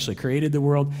began. He actually created the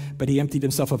world, but he emptied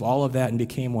himself of all of that and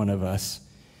became one of us.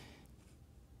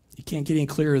 You can't get any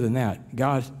clearer than that.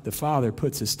 God the Father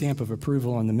puts a stamp of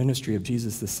approval on the ministry of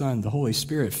Jesus the Son. The Holy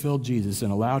Spirit filled Jesus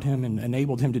and allowed him and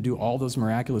enabled him to do all those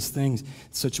miraculous things.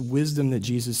 Such wisdom that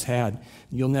Jesus had.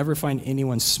 You'll never find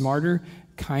anyone smarter,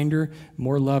 kinder,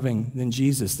 more loving than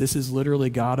Jesus. This is literally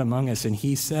God among us, and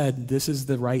he said this is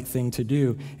the right thing to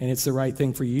do, and it's the right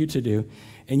thing for you to do.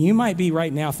 And you might be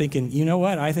right now thinking, you know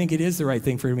what, I think it is the right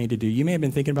thing for me to do. You may have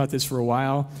been thinking about this for a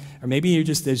while, or maybe you're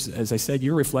just, as I said,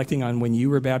 you're reflecting on when you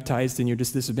were baptized, and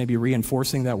this is maybe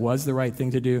reinforcing that was the right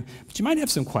thing to do. But you might have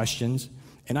some questions,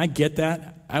 and I get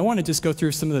that. I want to just go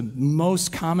through some of the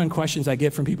most common questions I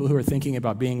get from people who are thinking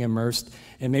about being immersed,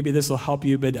 and maybe this will help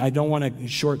you, but I don't want to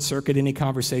short-circuit any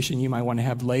conversation you might want to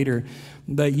have later.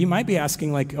 But you might be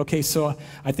asking, like, okay, so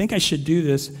I think I should do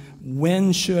this.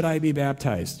 When should I be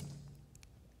baptized?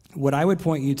 What I would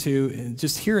point you to,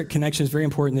 just here at Connection, is very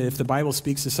important that if the Bible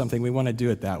speaks to something, we want to do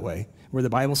it that way. Where the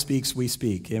Bible speaks, we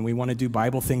speak, and we want to do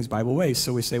Bible things Bible ways.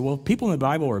 So we say, well, people in the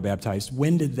Bible were baptized.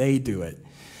 When did they do it?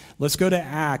 Let's go to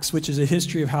Acts, which is a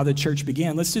history of how the church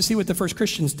began. Let's just see what the first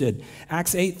Christians did.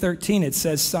 Acts 8:13, it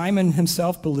says, Simon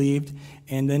himself believed,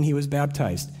 and then he was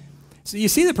baptized. So you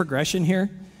see the progression here?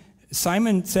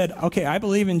 Simon said, okay, I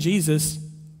believe in Jesus,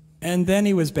 and then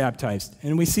he was baptized.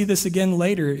 And we see this again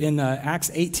later in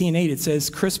Acts 18:8. It says,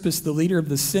 Crispus, the leader of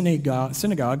the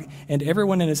synagogue, and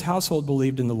everyone in his household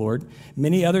believed in the Lord.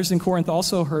 Many others in Corinth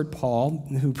also heard Paul,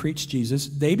 who preached Jesus.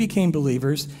 They became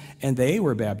believers, and they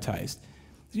were baptized.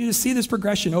 You just see this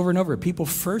progression over and over. People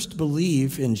first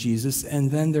believe in Jesus,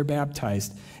 and then they're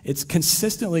baptized. It's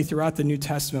consistently throughout the New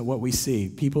Testament what we see.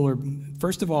 People are,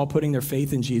 first of all, putting their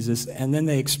faith in Jesus, and then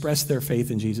they express their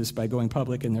faith in Jesus by going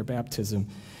public in their baptism.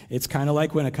 It's kind of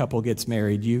like when a couple gets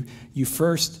married. You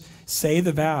first say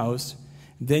the vows,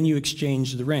 then you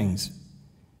exchange the rings.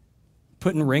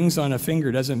 Putting rings on a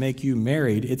finger doesn't make you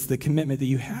married. It's the commitment that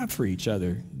you have for each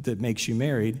other that makes you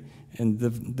married. And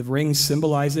the rings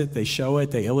symbolize it, they show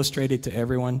it, they illustrate it to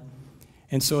everyone.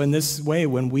 And so in this way,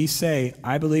 when we say,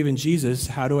 I believe in Jesus,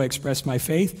 how do I express my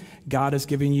faith? God is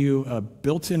giving you a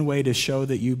built-in way to show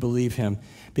that you believe him.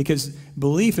 Because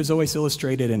belief is always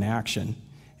illustrated in action.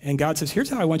 And God says, here's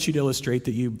how I want you to illustrate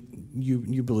that you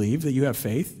believe, that you have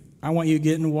faith. I want you to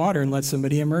get in water and let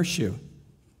somebody immerse you.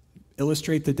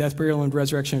 Illustrate the death, burial, and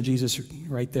resurrection of Jesus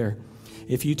right there.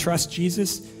 If you trust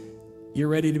Jesus, you're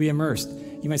ready to be immersed.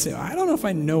 You might say, I don't know if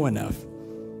I know enough.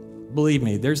 Believe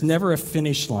me, there's never a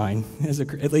finish line.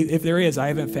 If there is, I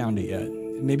haven't found it yet.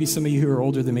 Maybe some of you who are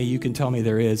older than me, you can tell me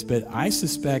there is, but I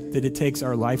suspect that it takes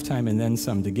our lifetime and then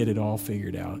some to get it all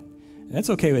figured out. And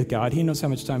that's okay with God. He knows how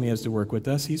much time he has to work with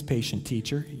us. He's a patient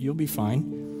teacher. You'll be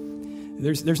fine.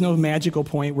 There's no magical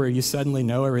point where you suddenly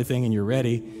know everything and you're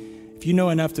ready. If you know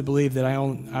enough to believe that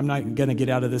I'm not going to get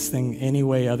out of this thing any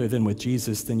way other than with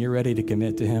Jesus, then you're ready to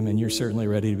commit to him, and you're certainly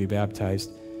ready to be baptized.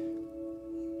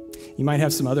 You might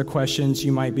have some other questions.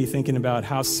 You might be thinking about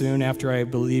how soon after I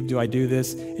believe do I do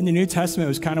this? In the New Testament, it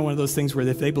was kind of one of those things where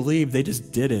if they believed, they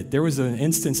just did it. There was an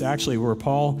instance actually where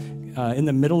Paul, in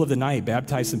the middle of the night,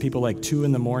 baptized some people like 2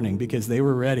 a.m. because they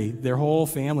were ready. Their whole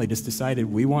family just decided,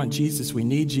 we want Jesus, we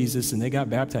need Jesus, and they got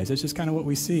baptized. That's just kind of what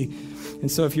we see. And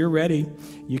so if you're ready,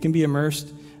 you can be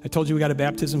immersed. I told you we got a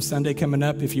baptism Sunday coming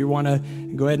up. If you want to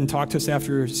go ahead and talk to us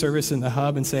after service in the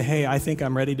hub and say, hey, I think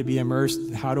I'm ready to be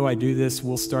immersed. How do I do this?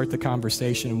 We'll start the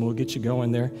conversation and we'll get you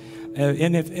going there.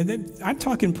 And I'm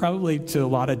talking probably to a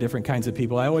lot of different kinds of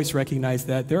people. I always recognize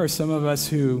that. There are some of us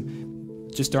who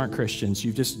just aren't Christians.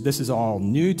 This is all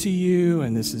new to you,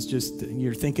 and this is just,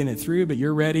 you're thinking it through, but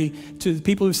you're ready. To the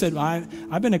people who said,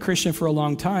 I've been a Christian for a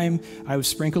long time. I was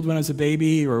sprinkled when I was a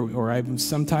baby, or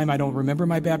sometime I don't remember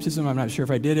my baptism. I'm not sure if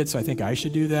I did it, so I think I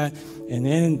should do that. And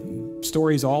then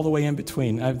stories all the way in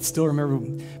between. I still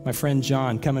remember my friend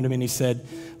John coming to me and he said,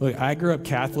 look, I grew up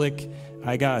Catholic.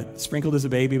 I got sprinkled as a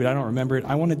baby, but I don't remember it.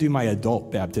 I want to do my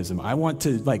adult baptism. I want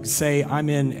to say I'm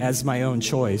in as my own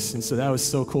choice. And so that was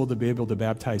so cool to be able to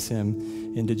baptize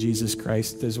him into Jesus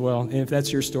Christ as well. And if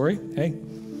that's your story, hey,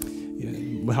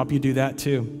 we'll help you do that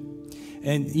too.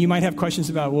 And you might have questions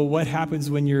about, well, what happens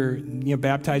when you're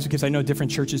baptized? Because I know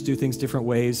different churches do things different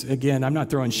ways. Again, I'm not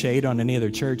throwing shade on any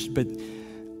other church, but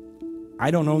I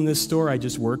don't own this store. I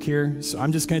just work here. So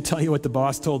I'm just going to tell you what the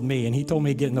boss told me. And he told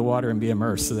me to get in the water and be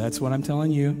immersed. So that's what I'm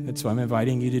telling you. That's what I'm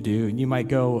inviting you to do. And you might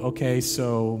go, okay,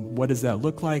 so what does that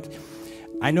look like?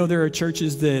 I know there are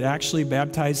churches that actually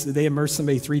baptize, they immerse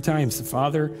somebody 3 times. The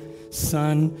Father,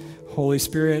 Son, Holy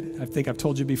Spirit. I think I've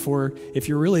told you before, if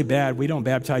you're really bad, we don't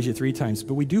baptize you 3 times,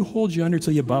 but we do hold you under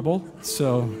till you bubble.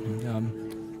 So,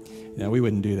 we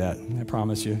wouldn't do that. I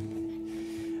promise you.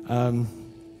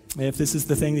 If this is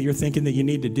the thing that you're thinking that you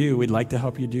need to do, we'd like to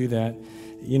help you do that.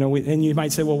 And you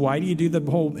might say, well, why do you do the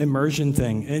whole immersion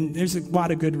thing? And there's a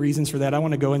lot of good reasons for that. I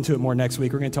want to go into it more next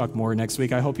week. We're going to talk more next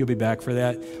week. I hope you'll be back for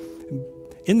that.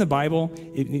 In the Bible,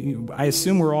 I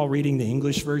assume we're all reading the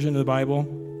English version of the Bible.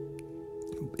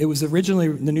 It was originally,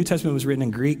 the New Testament was written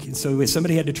in Greek, and so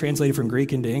somebody had to translate it from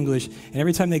Greek into English, and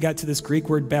every time they got to this Greek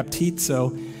word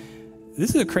baptizo,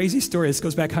 this is a crazy story. This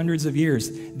goes back hundreds of years.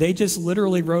 They just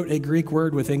literally wrote a Greek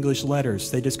word with English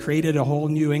letters. They just created a whole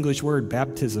new English word,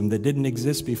 baptism, that didn't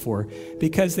exist before,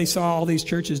 because they saw all these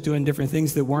churches doing different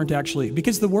things that weren't actually,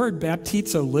 because the word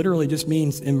baptizo literally just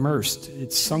means immersed.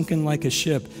 It's sunken like a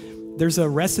ship. There's a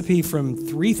recipe from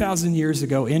 3,000 years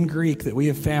ago in Greek that we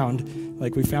have found,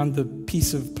 like we found the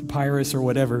piece of papyrus or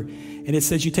whatever, and it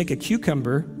says you take a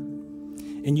cucumber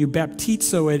and you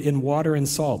baptizo it in water and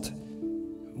salt.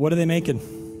 What are they making?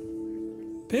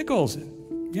 Pickles.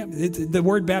 Yeah, the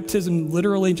word baptism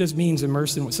literally just means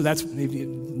immerse in. So that's,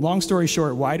 long story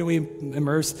short, why do we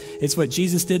immerse? It's what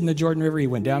Jesus did in the Jordan River. He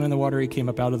went down in the water, he came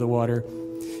up out of the water.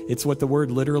 It's what the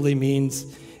word literally means.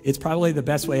 It's probably the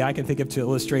best way I can think of to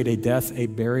illustrate a death, a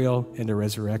burial, and a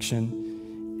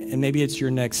resurrection. And maybe it's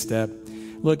your next step.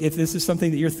 Look, if this is something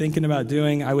that you're thinking about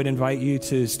doing, I would invite you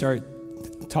to start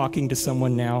talking to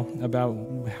someone now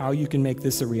about how you can make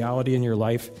this a reality in your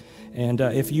life. And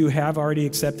if you have already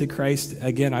accepted Christ,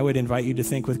 again, I would invite you to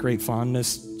think with great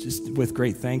fondness, just with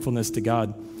great thankfulness to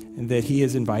God, and that he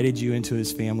has invited you into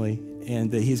his family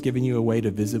and that he's given you a way to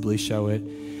visibly show it.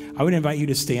 I would invite you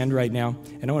to stand right now,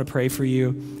 and I want to pray for you.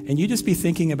 And you just be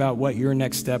thinking about what your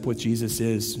next step with Jesus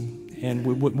is. And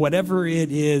whatever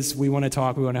it is, we want to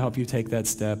talk. We want to help you take that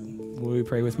step. Will you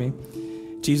pray with me?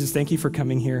 Jesus, thank you for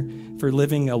coming here, for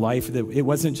living a life that it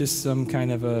wasn't just some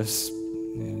kind of a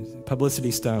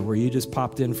publicity stunt where you just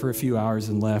popped in for a few hours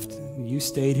and left. You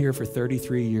stayed here for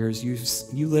 33 years.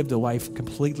 You lived a life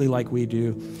completely like we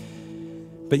do,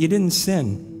 but you didn't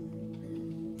sin.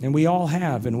 And we all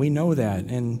have, and we know that.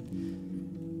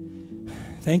 And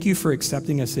thank you for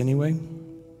accepting us anyway.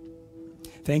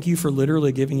 Thank you for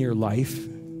literally giving your life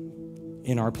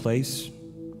in our place.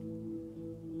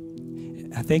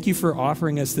 Thank you for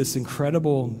offering us this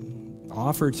incredible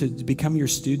offer to become your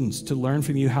students, to learn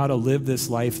from you how to live this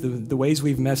life. The ways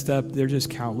we've messed up, they're just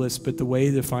countless, but the way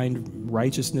to find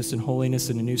righteousness and holiness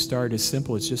and a new start is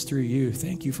simple. It's just through you.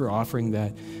 Thank you for offering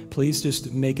that. Please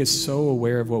just make us so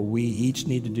aware of what we each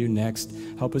need to do next.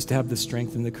 Help us to have the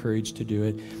strength and the courage to do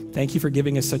it. Thank you for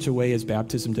giving us such a way as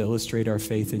baptism to illustrate our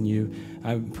faith in you.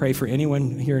 I pray for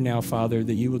anyone here now, Father,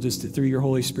 that you will just, through your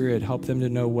Holy Spirit, help them to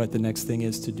know what the next thing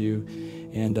is to do.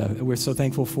 And we're so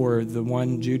thankful for the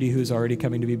one, Judy, who's already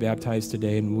coming to be baptized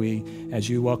today. And we, as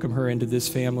you welcome her into this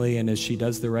family and as she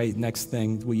does the right next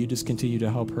thing, will you just continue to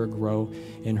help her grow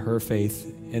in her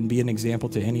faith and be an example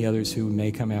to any others who may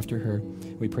come after her.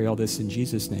 We pray all this in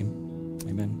Jesus' name.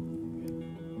 Amen.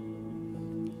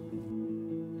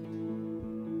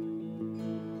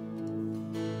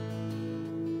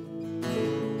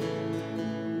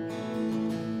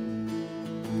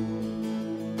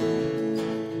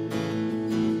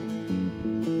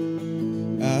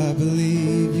 I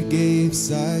believe you gave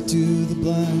sight to the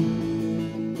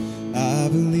blind. I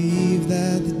believe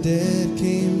that the dead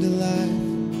came to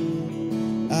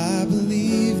life. I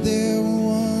believe there were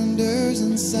wonders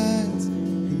and signs,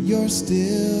 and you're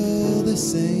still the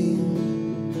same.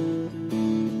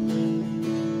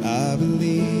 I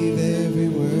believe every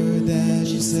word that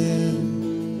you said.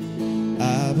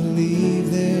 I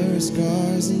believe there are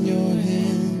scars in your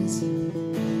hands,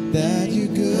 that your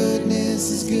goodness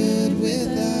is good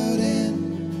without end.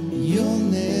 You'll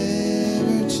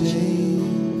never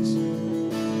change.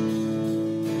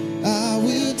 I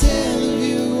will tell of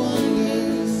your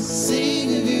wonders,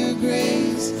 sing of your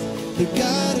grace. The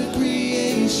God of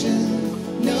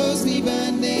creation knows me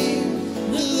by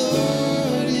name. The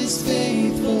Lord is faithful.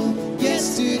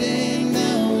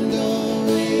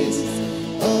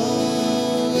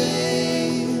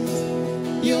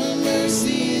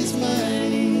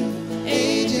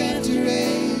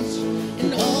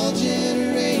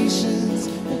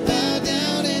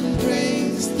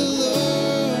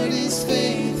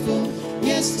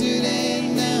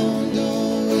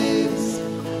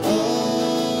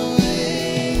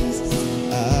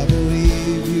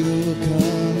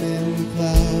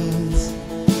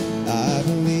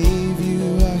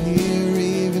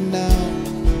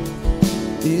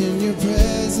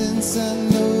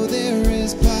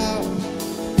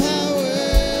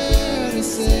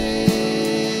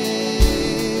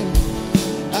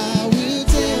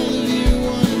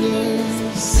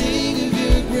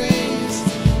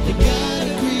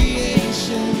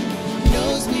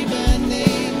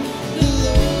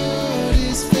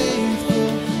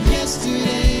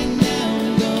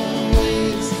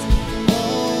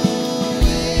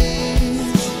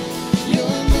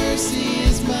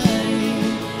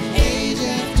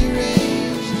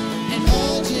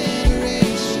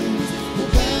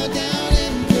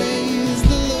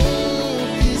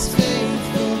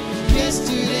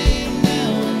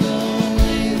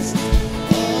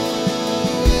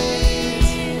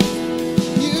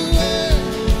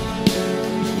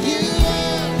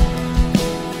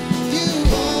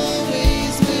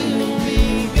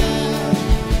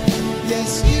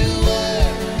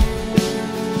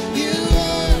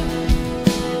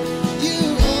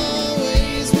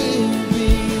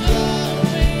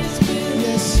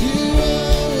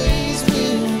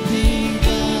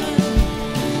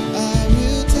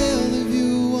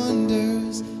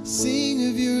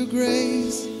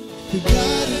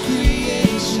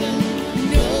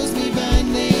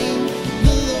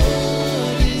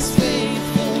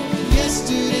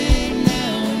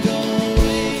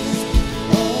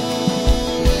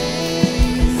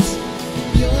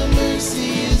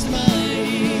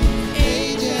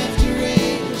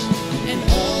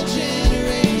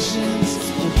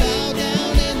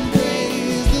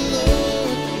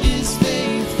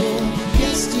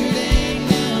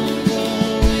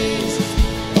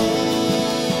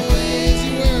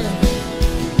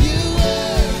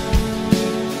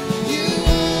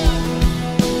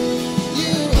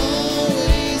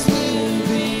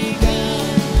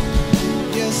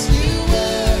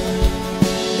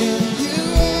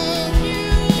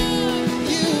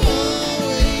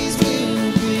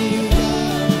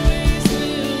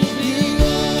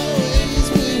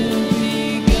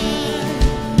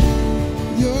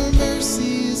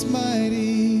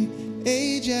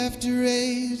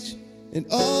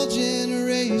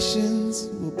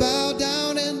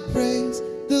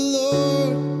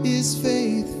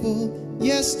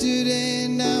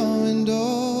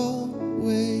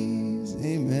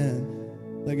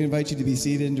 invite you to be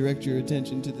seated and direct your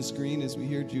attention to the screen as we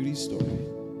hear Judy's story.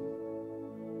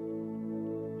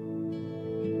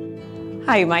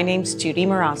 Hi, my name's Judy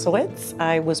Morosowitz.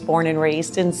 I was born and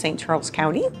raised in St. Charles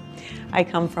County. I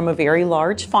come from a very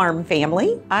large farm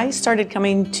family. I started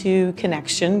coming to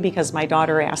Connection because my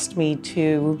daughter asked me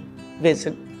to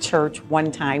visit church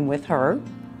one time with her.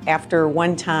 After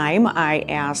one time, I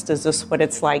asked, is this what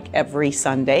it's like every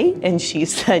Sunday? And she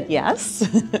said yes.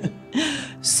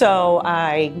 So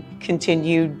I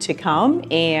continued to come,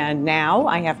 and now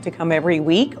I have to come every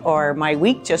week or my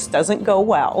week just doesn't go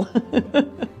well. I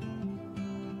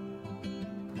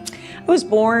was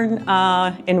born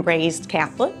and raised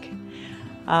Catholic.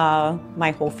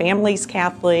 My whole family's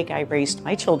Catholic. I raised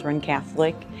my children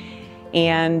Catholic.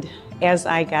 And as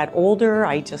I got older,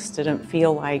 I just didn't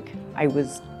feel like I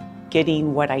was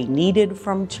getting what I needed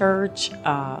from church.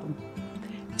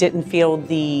 Didn't feel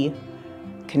the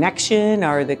connection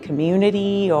or the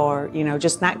community, or, you know,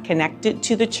 just not connected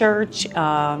to the church.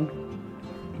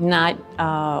 Not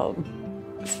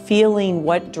feeling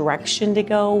what direction to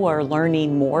go or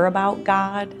learning more about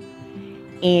God.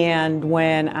 And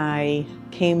when I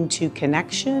came to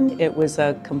Connection, it was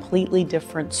a completely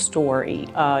different story.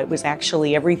 It was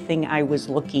actually everything I was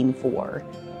looking for.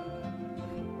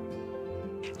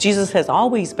 Jesus has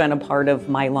always been a part of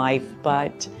my life,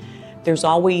 but there's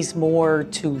always more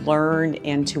to learn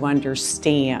and to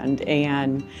understand.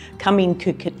 And coming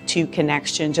to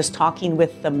Connection, just talking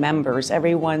with the members,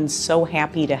 everyone's so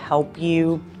happy to help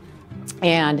you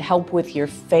and help with your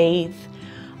faith,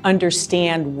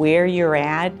 understand where you're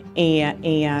at,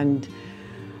 and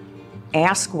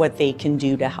ask what they can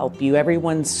do to help you.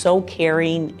 Everyone's so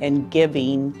caring and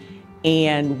giving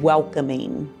and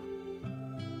welcoming.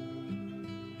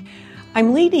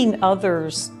 I'm leading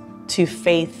others to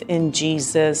faith in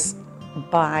Jesus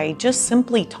by just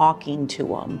simply talking to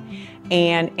them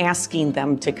and asking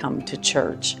them to come to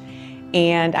church.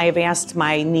 And I've asked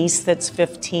my niece that's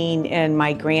 15 and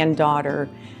my granddaughter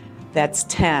that's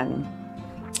 10,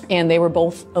 and they were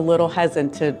both a little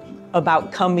hesitant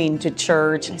about coming to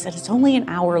church. And I said, it's only an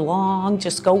hour long,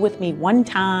 just go with me one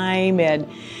time. And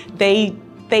they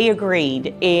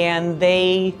agreed, and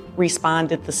they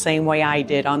responded the same way I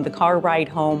did. On the car ride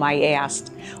home, I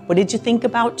asked, what did you think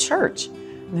about church?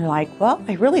 And they're like, well,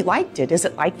 I really liked it. Is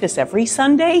it like this every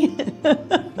Sunday?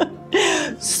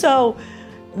 So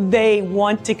they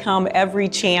want to come every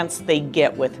chance they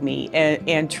get with me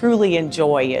and truly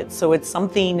enjoy it. So it's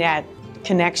something that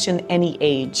Connection any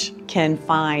age can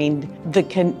find the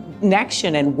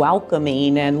connection and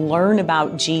welcoming and learn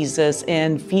about Jesus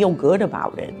and feel good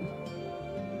about it.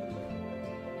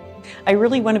 I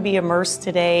really want to be immersed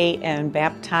today and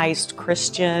baptized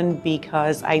Christian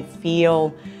because I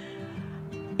feel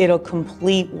it'll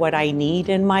complete what I need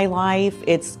in my life.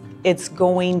 It's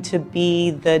going to be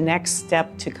the next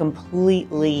step to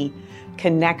completely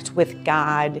connect with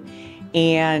God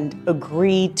and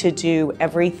agree to do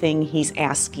everything He's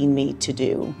asking me to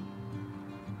do.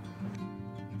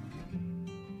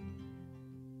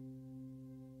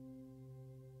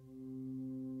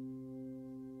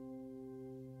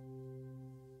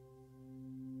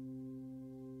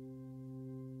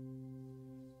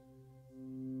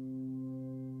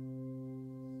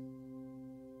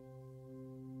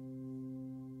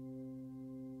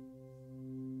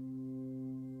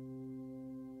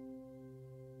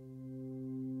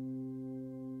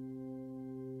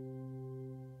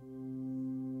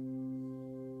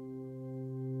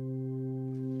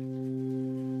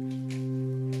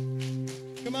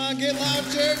 Come on, get loud,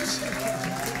 church.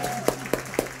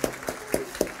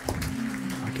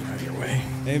 I'll get out of your way.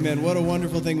 Amen. What a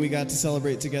wonderful thing we got to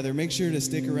celebrate together. Make sure to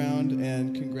stick around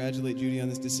and congratulate Judy on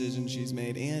this decision she's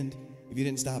made. And if you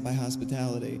didn't stop by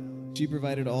hospitality, she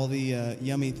provided all the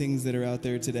yummy things that are out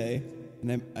there today.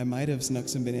 And I might have snuck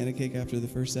some banana cake after the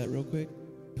first set real quick.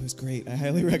 It was great. I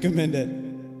highly recommend it.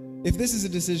 If this is a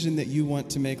decision that you want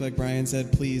to make, like Brian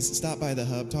said, please stop by the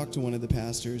hub, talk to one of the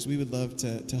pastors. We would love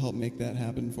to help make that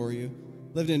happen for you.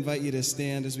 I'd love to invite you to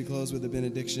stand as we close with a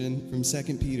benediction from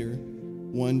 2 Peter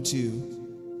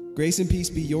 1:2. Grace and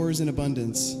peace be yours in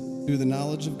abundance through the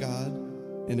knowledge of God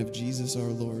and of Jesus our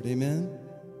Lord. Amen?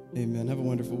 Amen. Have a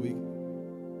wonderful week.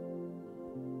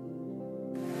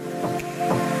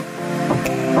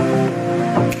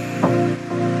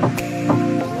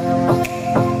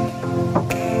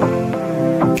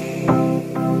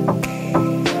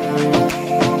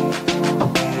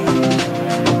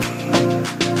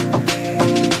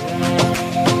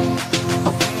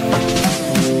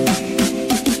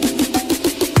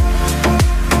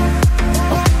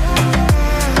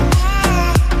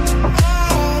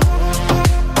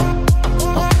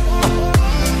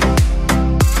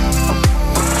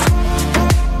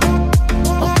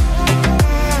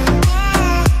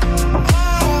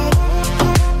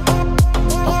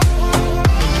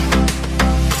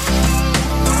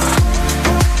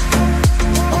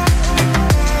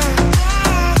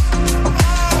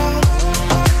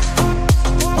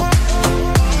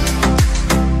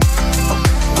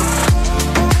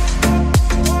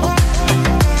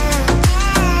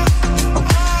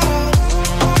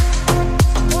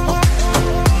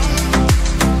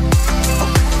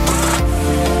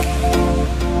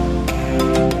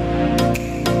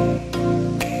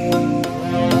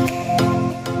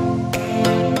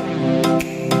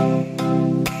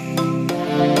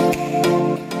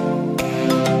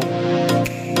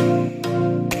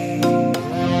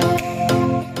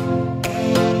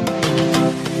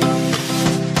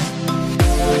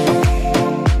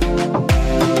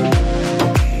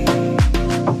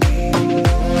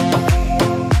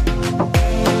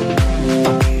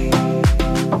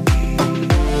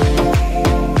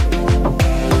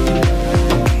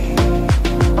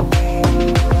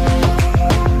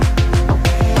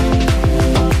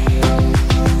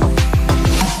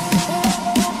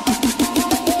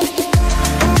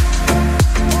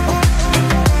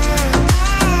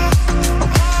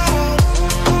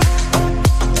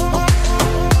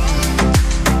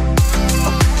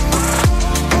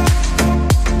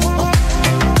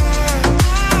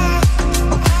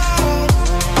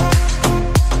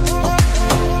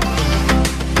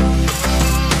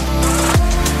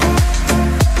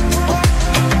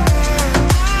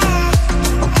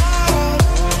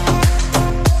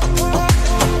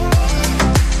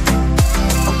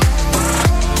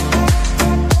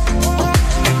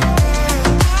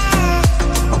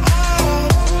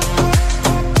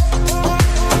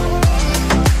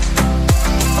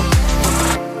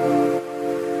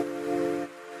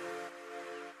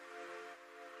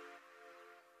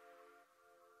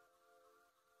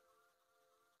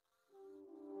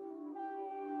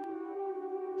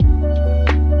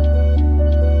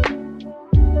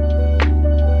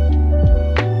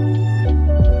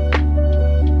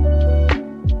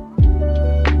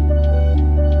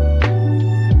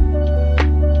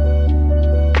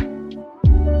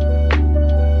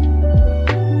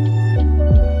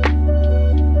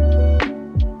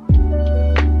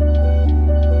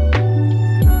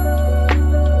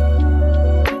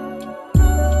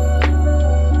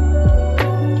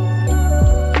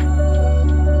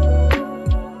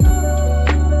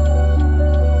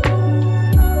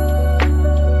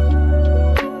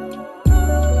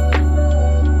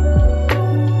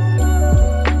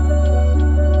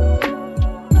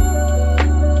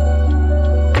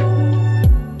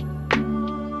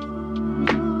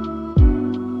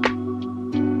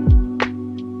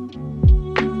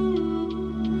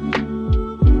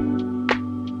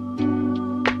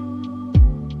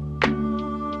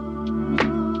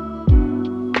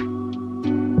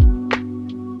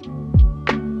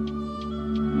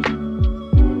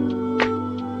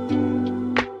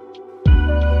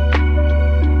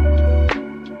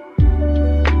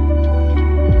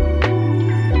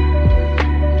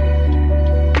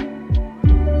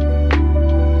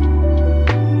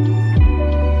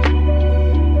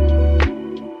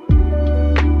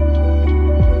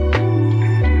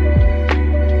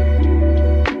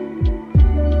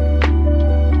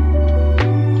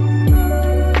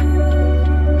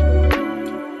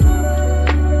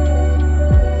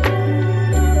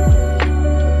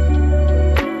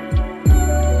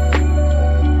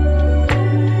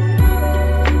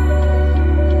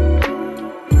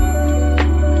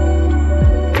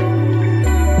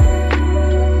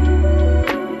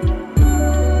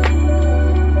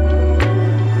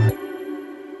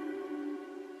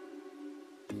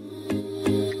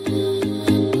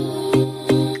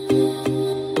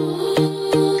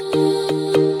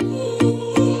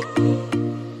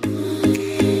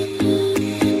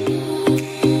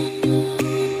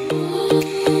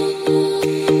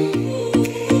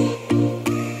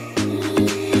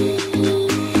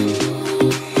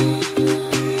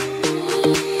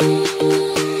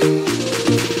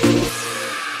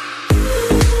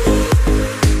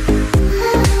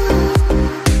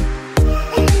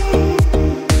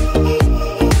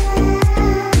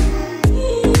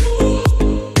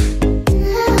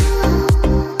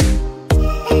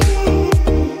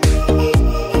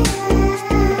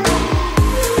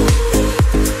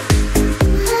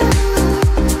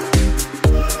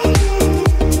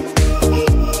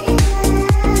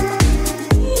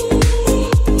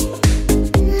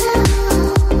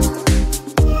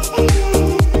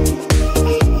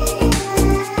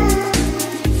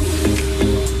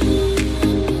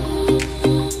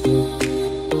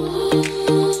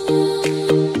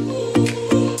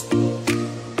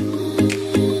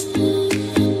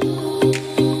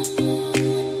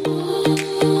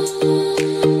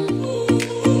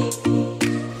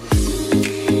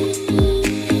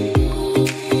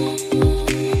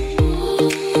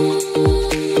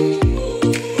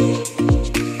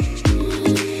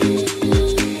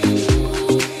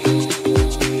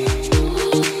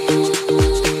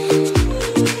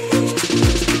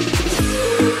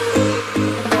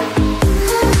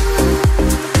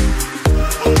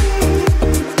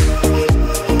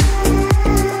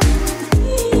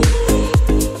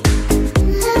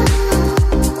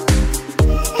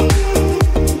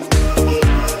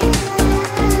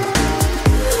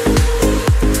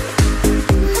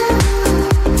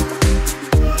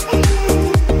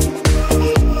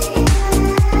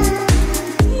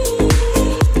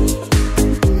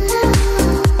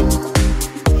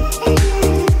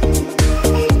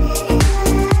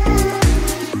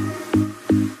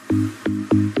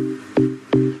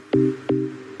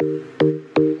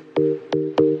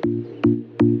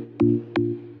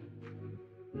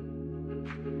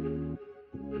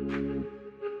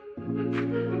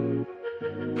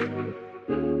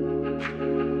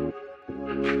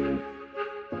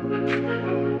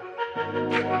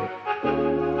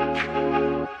 you.